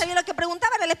no Ghost. sabía lo que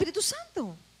preguntaba, era el Espíritu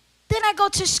Santo. Then I go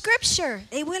to scripture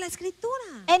Y voy a la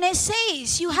escritura. and it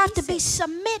says you have to be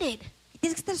submitted Y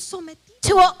tienes que estar sometido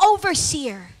to an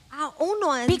overseer a uno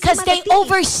encima because de they ti.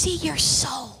 oversee your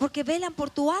soul. Porque velan por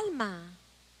tu alma.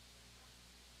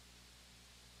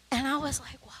 And I was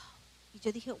like, wow. Y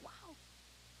yo dije, wow.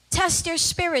 Test your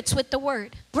spirits with the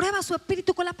word. Prueba su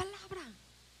espíritu con la palabra.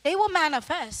 They will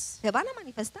manifest. Se van a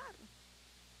manifestar.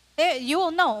 You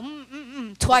will know.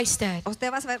 Twice dead. Usted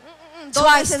va a saber, dos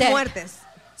Twice veces dead. muertes.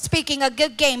 Speaking a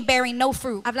good game, bearing no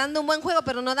fruit. Hablando un buen juego,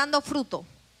 pero no dando fruto.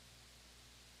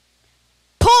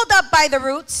 Pulled up by the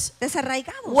roots,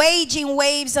 Desarraigados. waging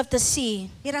waves of the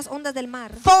sea, Fieras ondas del mar.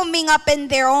 foaming up in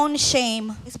their own shame,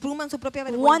 Espruman su propia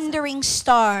vergüenza. wandering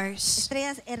stars,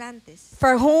 Estrellas errantes.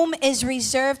 for whom is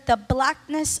reserved the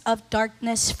blackness of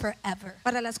darkness forever.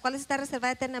 Para las cuales está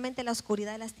reservada eternamente la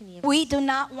oscuridad de las tinieblas. We do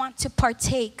not want to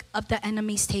partake of the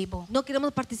enemy's table. No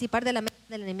queremos participar de la mesa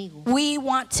del enemigo. We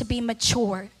want to be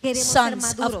mature Queremos ser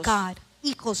sons maduros. of God.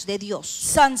 Hijos de Dios.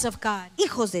 Sons of God.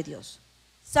 Hijos de Dios.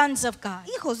 Sons of God.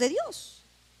 Hijos de Dios.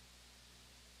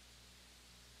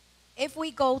 If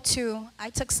we go to, I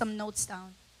took some notes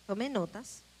down. Tomé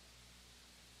notas.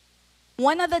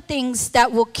 One of the things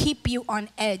that will keep you on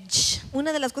edge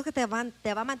Una de las cosas que te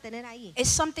va a mantener ahí is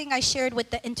something I shared with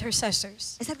the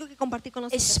intercessors. es algo que compartí con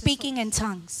los Is speaking in intercesores.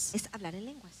 tongues. Es hablar en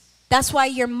lenguas. That's why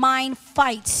your mind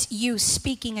fights you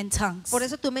speaking in tongues. Por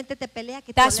eso tu mente te pelea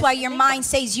que tú That's hables why en your lenguas. mind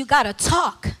says you gotta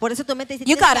talk. Por eso tu mente dice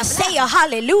You tienes que gotta say a hablar.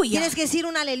 hallelujah. Tienes que decir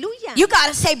un aleluya. You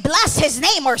gotta say bless his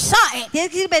name or something. Tienes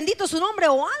que decir bendito su nombre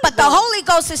o algo. But the Holy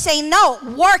Ghost is saying no,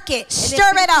 work it,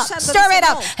 stir it up, Santo stir it dice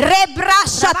up.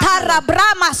 Rebrasha tarra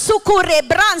brama suku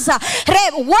rebranza.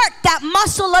 Work that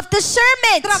muscle of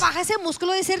discernment. Trabaja ese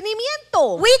músculo de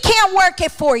discernimiento. We can't work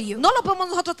it for you. No lo podemos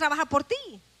nosotros trabajar por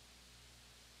ti.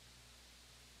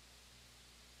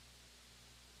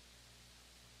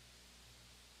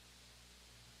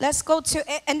 Let's go to,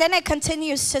 and then it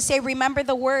continues to say, remember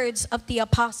the words of the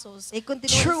apostles, Y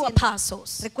continúa true diciendo,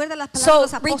 apostles. Recuerda las palabras de So,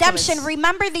 los apóstoles. redemption,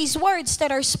 remember these words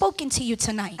that are spoken to you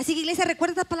tonight. Así que iglesia,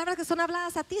 recuerda estas palabras que son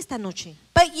habladas a ti esta noche.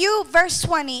 But you, verse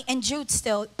 20 in Jude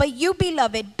still, but you,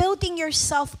 beloved, building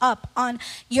yourself up on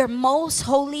your most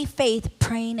holy faith,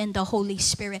 praying in the Holy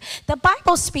Spirit. The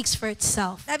Bible speaks for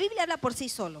itself. La Biblia habla por sí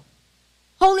solo.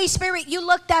 Holy Spirit, you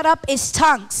look that up, is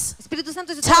tongues. Espíritu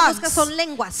Santo, si tú lo buscas, son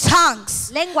lenguas. Tongues.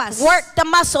 Lenguas. Work the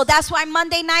muscle. That's why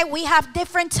Monday night we have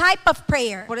different type of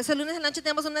prayer. Por eso el lunes en la noche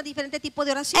tenemos un diferente tipo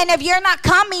de oración. And if you're not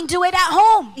coming, do it at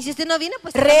home. Y si usted no viene,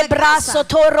 pues hágalo en casa. Rebrazo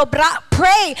toro bra.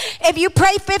 Pray. If you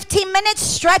pray 15 minutes,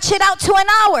 stretch it out to an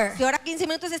hour. Si ora 15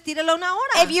 minutos, estíralo una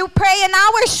hora. If you pray an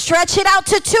hour, stretch it out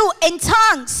to 2 in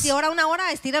tongues. Si ora una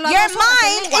hora, estíralo a Your 2 horas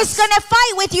en mind lenguas. is going to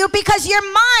fight with you because your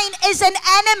mind is an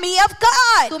enemy of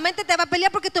Tu God. mente te va a pelear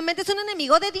porque tu mente es un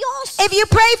enemigo de Dios. If you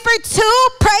pray for 2,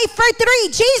 pray for 3.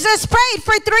 Jesus prayed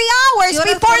for 3 hours Si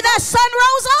oras before por the sun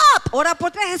rose up. Ora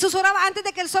por 3. Jesús oraba antes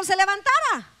de que el sol se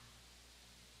levantara.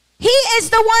 He is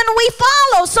the one we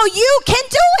follow, so you can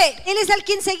do it. Él es el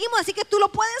quien seguimos, así que tú lo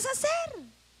puedes hacer.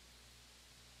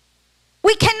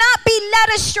 We cannot be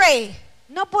led astray.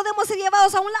 No podemos ser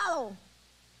llevados a un lado.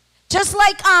 Just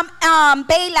like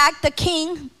Balak, the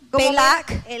king, Como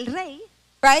Balak, el rey,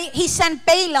 right? He sent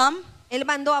Balaam. él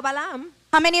mandó a Balaam.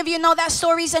 How many of you know that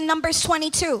story's in Numbers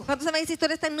 22? ¿Cuántos saben esa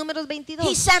historia? Está en Números 22.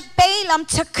 He sent Balaam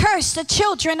to curse the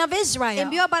children of Israel.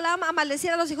 Envió a Balaam a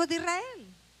maldecir a los hijos de Israel.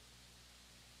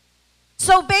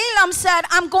 So Balaam said,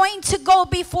 I'm going to go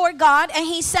before God, and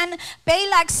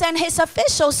Balak sent his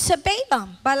officials to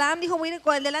Balaam Balaam dijo, voy a ir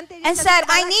con el delante de Dios. and said,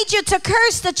 I need you to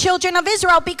curse the children of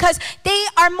Israel because they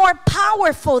are more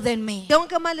powerful than me. Tengo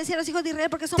que maldecir a los hijos de Israel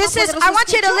porque son más This is, poderosos I want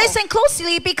que you to yo. listen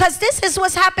closely because this is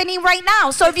what's happening right now.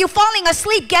 So if you're falling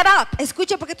asleep, get up.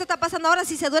 Escucha, porque esto está pasando ahora.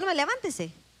 Si se duerme, levántese.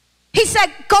 He said,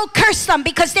 go curse them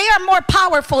because they are more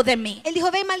powerful than me. Él dijo,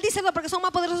 ve y maldícelo porque son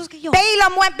más poderosos que yo.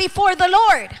 Balaam went before the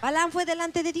Lord. Balaam fue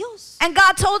delante de Dios. And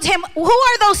God told him, who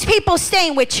are those people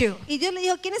staying with you? Y Dios le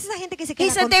dijo, ¿quién es esa gente que se He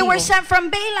queda said they contigo? were sent from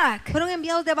Balak. Fueron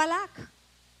enviados de Balac.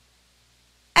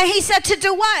 And he said to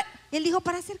do what? Y él dijo,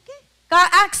 ¿para hacer qué? God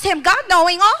asked him, God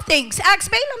knowing all things, asked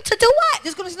Balaam to do what?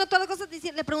 Dios conociendo todas las cosas,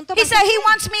 le preguntó, He ¿para said hacer he qué?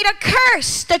 wants me to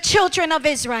curse the children of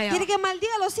Israel. Quiere que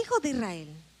maldiga a los hijos de Israel.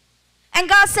 And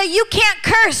God said, you can't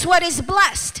curse what is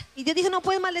blessed. Y Dios dijo, no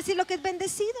puedes maldecir lo que es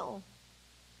bendecido.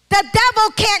 The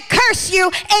devil can't curse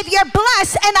you if you're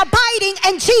blessed and abiding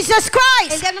in Jesus El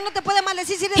Christ. diablo no te puede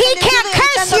maldecir si eres He bendecido can't y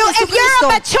curse habitando you en if you're a Jesucristo.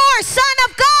 mature son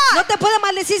of No God. te puede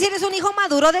maldecir si eres un hijo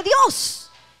maduro de Dios.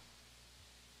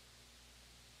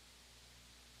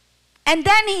 And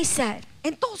then he said,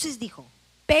 Entonces dijo,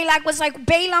 Balak was like,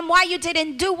 Balaam, why you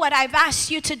didn't do what I've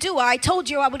asked you to do? I told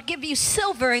you I would give you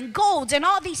silver and gold and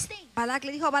all these things. Balac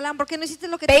le dijo a Balaam, ¿por qué no hiciste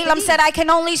lo que te Balaam pedí? said, I can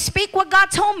only speak what God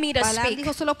told me to Balaam speak.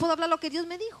 dijo, solo puedo hablar lo que Dios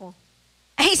me dijo.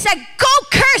 And he said, go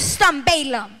curse them,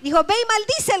 Balaam. Dijo, ve y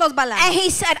maldícelos, Balaam. And he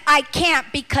said, I can't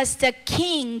because the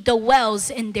king dwells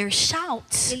in their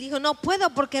shouts. Él dijo, no puedo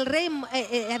porque el rey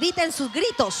habita en sus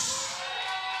gritos.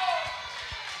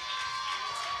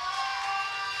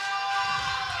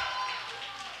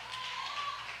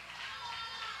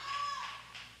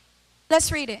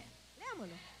 Let's read it.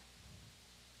 Leámoslo.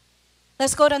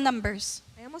 Let's go to Numbers.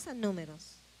 Veamos a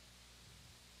Números.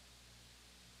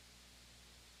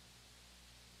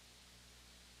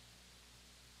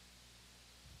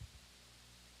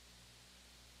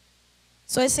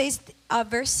 So it says,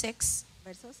 verse 6,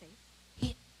 Verso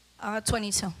 6.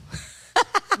 22.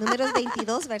 Números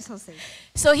 22, verso 6.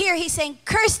 So here he's saying,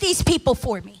 curse these people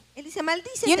for me. Él dice,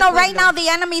 maldice You este know, right pueblo. now the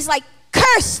enemy's like,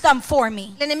 curse them for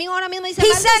me. El enemigo ahora mismo dice,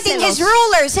 He's sending his maldícelos.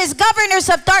 rulers, his governors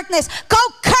of darkness, go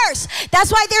curse curse.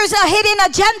 That's why there's a hidden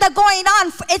agenda going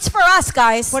on. It's for us,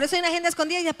 guys. Por eso hay una agenda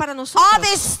escondida y es para nosotros. All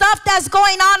this stuff that's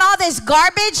going on, all this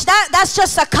garbage, that's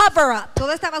just a cover up.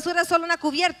 Toda esta basura es solo una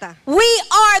cubierta. We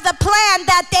are the plan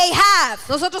that they have.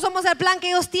 Nosotros somos el plan que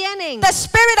ellos tienen. The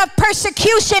spirit of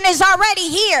persecution is already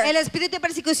here. El espíritu de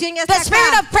persecución ya The está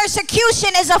spirit acá. of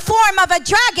persecution is a form of a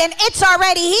dragon. It's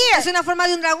already Es here. una forma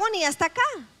de un dragón y ya está acá.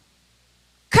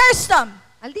 Curse them.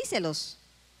 Maldícelos.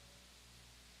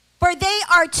 For they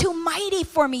are too mighty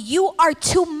for me. You are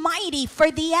too mighty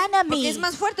for the Porque enemy. es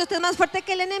más fuerte, usted es más fuerte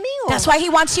que el enemigo. That's why he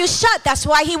wants you shut. That's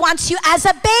why he wants you as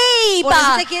a babe. Por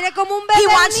eso te quiere como un bebé. He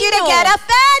wants you to niño. get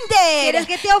offended. Quieres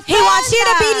que te He wants you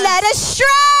to be ofendas. led Que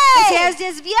astray. seas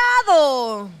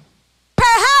desviado.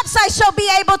 Perhaps I shall be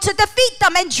able to defeat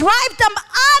them and drive them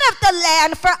out of the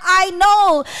land, for I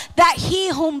know that he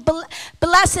whom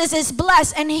blesses is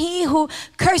blessed, and he who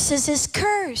curses is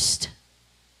cursed.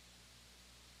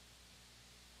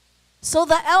 So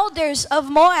the elders of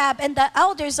Moab and the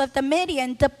elders of the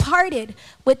Midian departed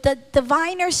with the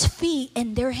diviner's feet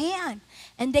in their hand,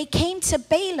 and they came to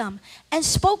Balaam and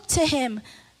spoke to him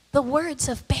the words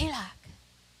of Balak.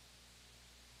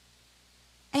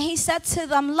 And he said to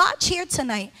them, lodge here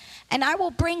tonight, and I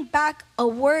will bring back a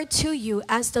word to you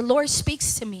as the Lord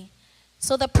speaks to me.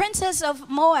 So the princess of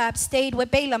Moab stayed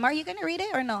with Balaam. Are you going to read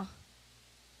it or no?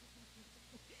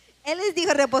 Él les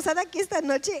dijo, reposad aquí esta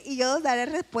noche y yo os daré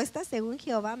respuesta según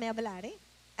Jehová me hablare.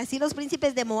 Así los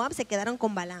príncipes de Moab se quedaron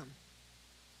con Balaam.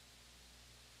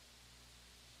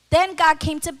 Then God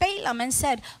came to Balaam and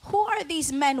said, who are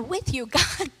these men with you?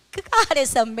 God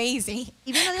is amazing.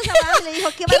 Y vino Dios a Balaam y le dijo,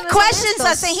 ¿qué He varones son questions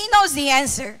estos? us and he knows the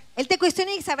answer. Él te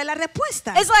cuestiona y sabe la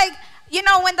respuesta. It's like, you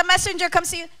know, when the messenger comes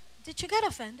to you, did you get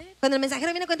offended? Cuando el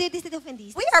mensajero viene contigo y dice, ¿te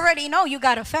ofendiste? We already know you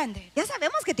got offended. Ya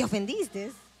sabemos que te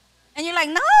ofendiste. And you're like,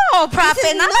 no, prophet,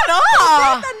 Dices, not no, at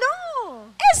all. profeta, no.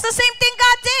 It's the same thing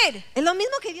God did. Es lo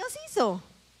mismo que Dios hizo.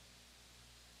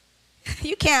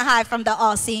 You can't hide from the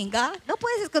all-seeing God. No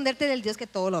puedes esconderte del Dios que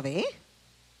todo lo ve.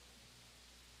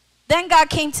 Then God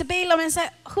came to Balaam and said,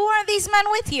 who are these men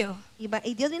with you?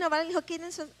 Y Dios vino a Balaam y dijo,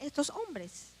 ¿quiénes son estos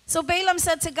hombres? So Balaam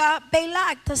said to God,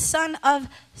 Balak, the son of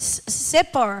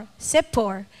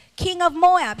Zippor, king of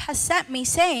Moab, has sent me,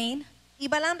 saying, Y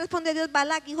Balaam respondió a Dios,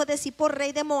 Balac, hijo de Zippor,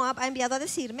 rey de Moab, ha enviado a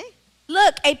decirme,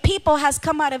 look, a people has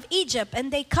come out of Egypt,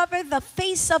 and they cover the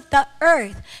face of the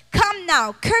earth. Come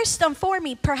now, curse them for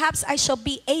me. Perhaps I shall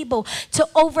be able to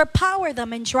overpower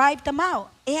them and drive them out.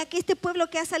 he aquí este pueblo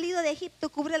que ha salido de Egipto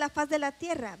cubre la faz de la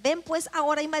tierra. Ven pues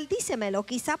ahora y maldícemelo.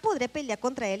 Quizá podré pelear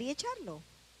contra él y echarlo.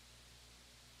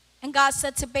 And God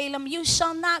said to Balaam, you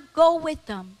shall not go with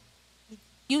them.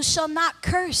 You shall not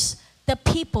curse the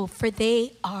people, for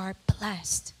they are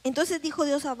blessed. Entonces dijo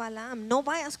Dios a Balaam, no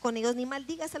vayas con ellos ni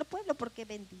maldigas al pueblo porque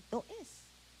bendito es.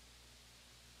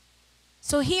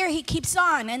 So here he keeps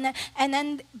on, and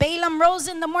then Balaam rose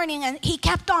in the morning, and he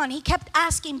kept on. He kept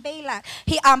asking Balak.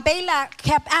 Balak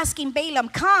kept asking Balaam,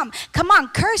 come on,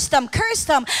 curse them.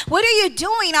 What are you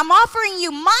doing? I'm offering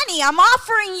you money. I'm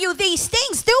offering you these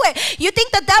things. Do it. You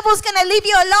think the devil's gonna leave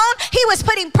you alone? He was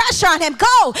putting pressure on him.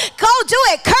 Go do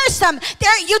it. Curse them.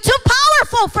 You're too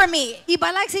powerful for me. Y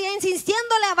Balac seguía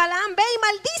insistiéndole a Balaam, ve y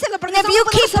maldícelo porque And if son you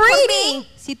muy keep poderosos por reading, mí.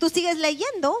 Si tú sigues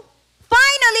leyendo,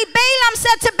 finally Balaam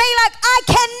said to Balak, I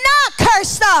cannot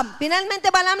curse them. finalmente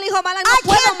Balaam le dijo a Balac, I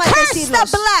no puedo can't curse the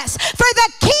maldecirlos. blessed, for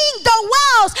the king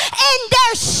dwells in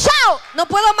their shout. No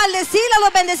puedo maldecir a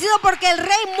los bendecidos porque el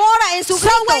rey mora en su So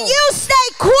when grito. you stay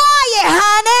quiet,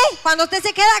 honey, Cuando usted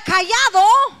se queda callado,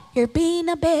 you're being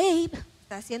a babe.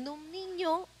 está siendo un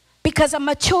niño, Because a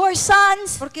mature son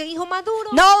porque hijo maduro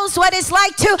knows what it's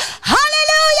like to,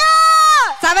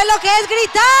 hallelujah! sabe lo que es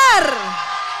gritar.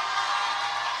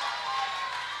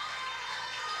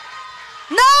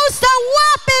 Knows the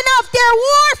weapon of their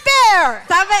warfare.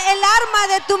 Sabe el arma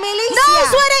de tu Knows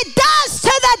milicia. what it does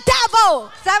to the devil.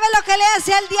 Sabe lo que le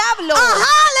hace al diablo. A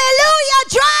hallelujah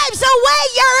drives away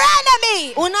your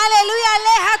enemy. Un aleluya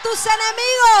aleja a tus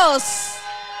enemigos.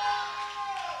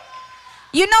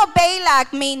 You know,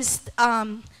 Balak means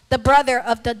the brother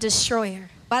of the destroyer,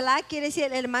 Balac quiere decir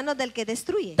el hermano del que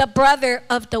destruye, the brother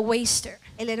of the waster.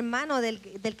 el hermano del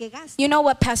que gasta. You know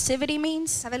what passivity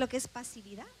means? ¿Sabe lo que es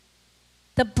pasividad?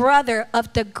 The brother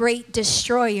of the great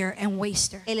destroyer and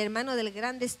waster. El hermano del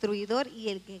gran destruidor y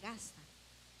el que gasta.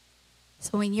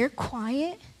 So when you're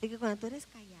quiet, Así que cuando tú eres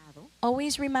callado,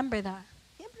 always remember that.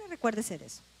 siempre recuerdes ser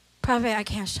eso. Prophet, I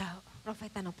can't shout.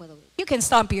 Profeta, no puedo gritar. You can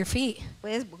stomp your feet.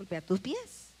 Puedes golpear tus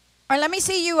pies. Or let me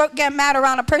see you get mad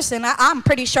around a person. I'm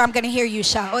pretty sure I'm going to hear you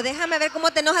shout. O déjame ver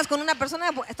cómo te enojas con una persona.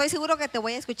 Estoy seguro que te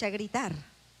voy a escuchar gritar.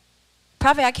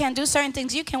 Prophet, I can't do certain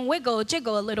things. You can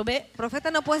jiggle a little bit.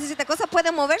 Profeta, no puede hacer cierta cosa,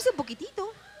 puede moverse un poquitito.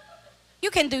 You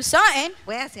can do something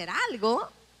Puede hacer algo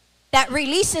that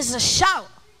releases a shout.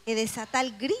 que desata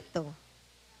el grito.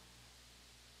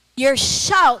 Your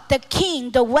shout, the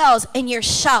king dwells in your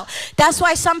shout. That's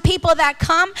why some people that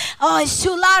come, oh, it's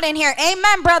too loud in here.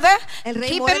 Amen, brother. El rey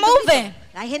Keep mora it en tu moving. grito.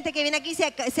 Hay gente que viene aquí y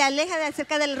se aleja de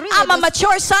acerca del ruido. I'm a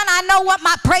mature son. I know what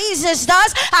my praises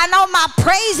does. I know my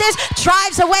praises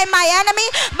drives away my enemy.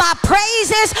 My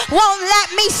praises won't let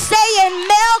me stay in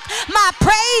milk. My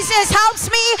praises helps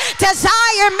me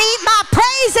desire meat. My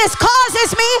praises causes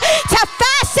me to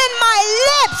fasten my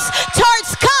lips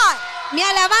towards God. Mi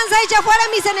alabanza echa fuera a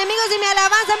mis enemigos y mi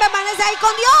alabanza permanece ahí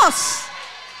con Dios.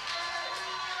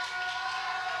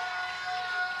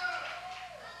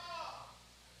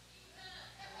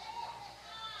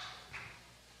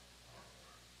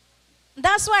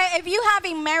 That's why if you're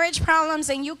having marriage problems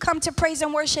and you come to praise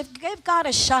and worship, give God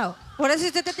a shout. Por eso si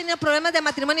usted tiene problemas de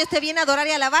matrimonio, usted viene a adorar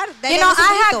y a alabar. You know,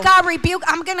 I had God rebuke.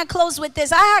 I'm going to close with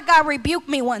this. I had God rebuke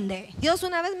me one day. Dios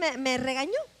una vez me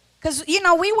regañó. Because, you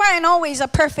know, we weren't always a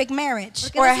perfect marriage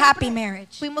or a happy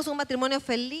marriage. Fuimos un matrimonio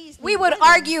feliz. We would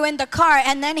argue in the car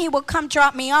and then he would come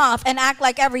drop me off and act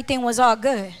like everything was all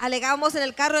good. Alegábamos en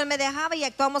el carro, él me dejaba y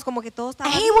actuábamos como que todo estaba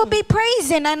And bien. he would be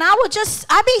praising and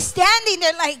I'd be standing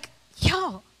there like,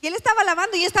 yo. Y él estaba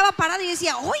alabando y yo estaba parado y yo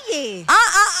decía, oye.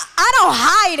 I don't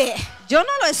hide it. Yo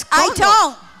no lo escondo. I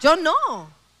don't. Yo no.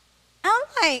 I'm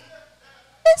like,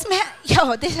 this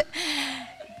man,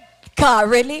 God,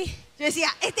 really? Yo decía,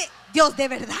 Dios, ¿de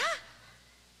verdad?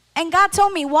 And God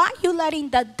told me, why are you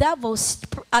letting the devil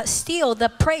steal the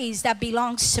praise that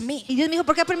belongs to me? Y Dios me dijo,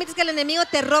 ¿por qué permites que el enemigo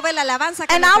te robe la alabanza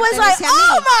que And me I was like, pertenece a mí?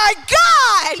 oh my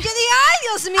God! Y yo dije, ay,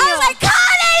 Dios mío. I was like, Yo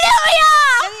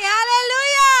hallelujah! dije,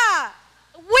 aleluya.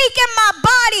 Weak in my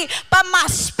body, but my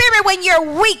spirit, when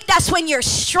you're weak, that's when you're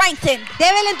strengthened.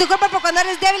 Débil en tu cuerpo, porque cuando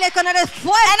eres débil es cuando eres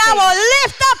fuerte. And I will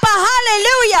lift up a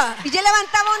hallelujah. Y yo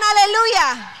levantaba un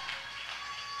aleluya.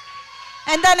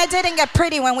 And then it didn't get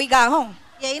pretty when we got home.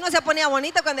 Y ahí no se ponía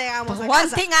bonito cuando llegamos a One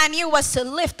casa. thing I knew was to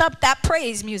lift up that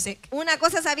praise music. Una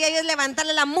cosa sabía yo es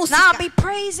levantarle la música. Now I'll be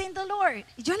praising the Lord.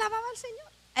 Y yo alababa al Señor.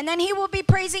 And then he will be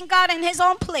praising God in his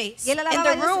own place, Y él in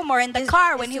alababa the room or in the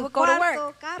car when he would go to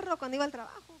work. Carro, cuando iba al trabajo.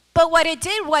 But what it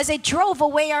did was it drove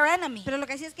away our enemy. Pero lo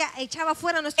que hacía es que echaba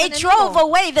fuera nuestro It drove enemigo.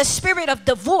 away the spirit of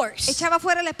divorce. Echaba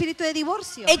fuera el espíritu de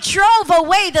divorcio. It drove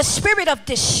away the spirit of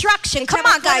destruction. Come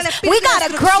Echaba on, fuera el guys. espíritu We de gotta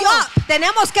grow destrucción. up.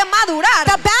 Tenemos que madurar.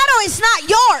 The battle is not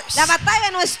yours. La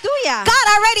batalla no es tuya. God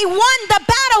already won the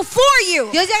battle for you.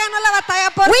 Dios ya ganó la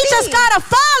batalla por We ti. just gotta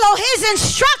follow his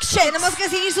instructions. Tenemos que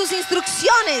seguir sus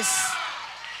instrucciones.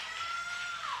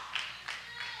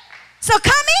 So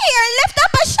come in here and lift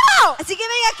up a shout. Así que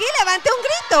venga aquí, levante un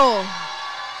grito.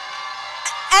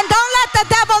 And don't let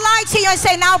the devil lie to you and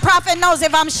say, now prophet knows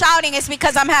if I'm shouting it's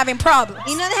because I'm having problems.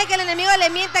 Y no deje que el enemigo le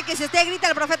mienta que si usted grita,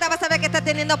 el profeta va a saber que está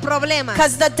teniendo problemas.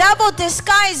 Because the devil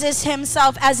disguises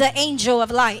himself as an angel of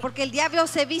light. Porque el diablo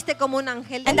se viste como un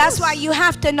ángel de And that's luz. why you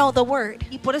have to know the word.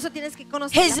 Y por eso tienes que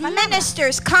conocer His la palabra.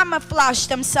 ministers camouflage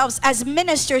themselves as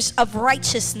ministers of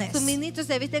righteousness. Sus ministros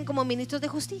se visten como ministros de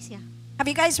justicia. Have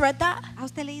you guys read that? ¿Ha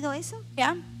usted leído eso?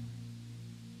 Yeah.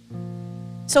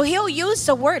 So he'll use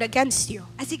the word against you.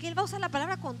 Así que él va a usar la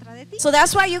palabra contra de ti. So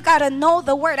that's why you gotta know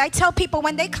the word. I tell people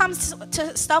when they come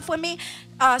to stuff with me,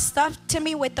 stuff to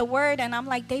me with the word, and I'm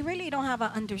like, they really don't have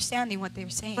an understanding what they're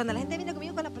saying. Cuando la gente viene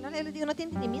conmigo con la palabra, yo les digo, no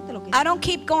tiene entendimiento de lo que I don't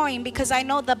keep going because I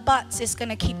know the buts is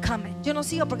gonna keep coming. Yo no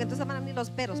sigo porque entonces van a venir los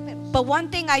peros. But one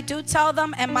thing I do tell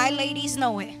them, and my ladies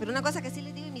know it. Pero una cosa que sí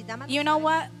les digo y mis damas, You know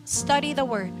what? Study the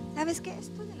word. ¿sabes qué?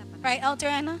 Estudia la palabra. Right, Elder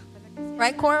Anna? ¿Verdad que sí?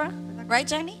 Right, Cora? ¿Verdad que Right,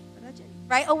 sí? Jenny? ¿Verdad, Jenny?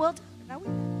 Right, Owilda? ¿Verdad,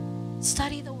 Wilda?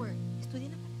 Study the word. Estudia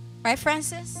la palabra. Right,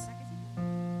 Francis? ¿Verdad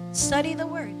que sí? Study the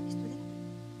word. Estudia la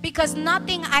palabra. Because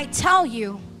nothing I tell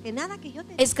you Que nada que yo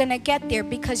te is going to get there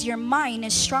because your mind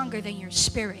is stronger than your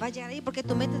spirit. va a llegar ahí porque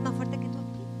tu mente es más fuerte que tu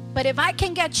espíritu. But if I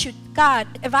can get you, God,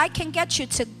 if I can get you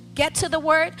to get to the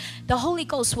word, the Holy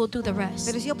Ghost will do the rest.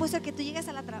 Pero si yo puedo hacer que tú llegues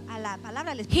a la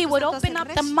palabra, el He Espíritu would Santo hace open el up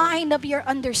the resto. mind of your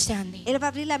understanding. Él va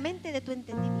a abrir la mente de tu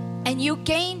entendimiento. And you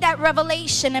gain that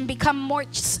revelation and become more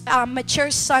mature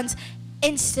sons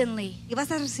instantly. Y vas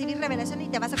a recibir revelación y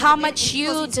te vas a How convertir much en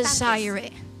you hijos instantes. desire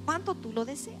it. ¿Cuánto tú lo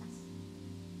deseas?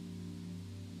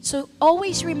 So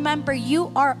always remember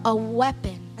you are a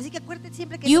weapon. Así que acuérdate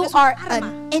siempre que You tú eres un are arma.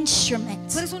 an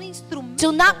instrument. Tú eres un instrumento.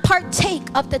 Do not partake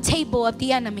of the table of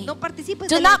the enemy. No participes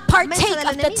Do de la not mesa partake del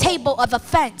of the enemigo, table of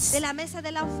offense. de la mesa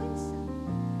de la ofensa.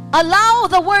 Allow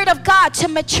the word of God to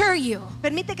mature you.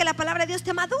 Permite que la palabra de Dios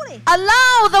te madure.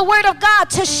 Allow the word of God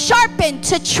to sharpen,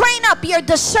 to train up your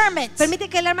discernment. Permite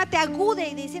que el alma te agude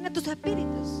y descienda tus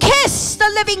espíritus. Kiss the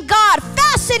living God.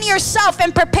 Fasten yourself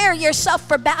and prepare yourself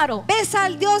for battle. Besa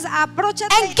al Dios,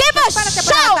 abróchate And give a prepárate para la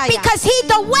shout batalla. because he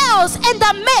dwells in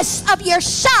the midst of your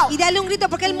shout. Y dale un grito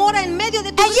porque él mora en medio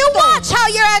de tu And you grito. watch how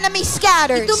your enemy Y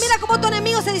scatters. tú mira cómo tu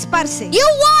enemigo se disparce. You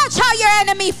watch how your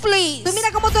enemy flees. Tú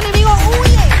mira cómo tu enemigo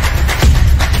huye.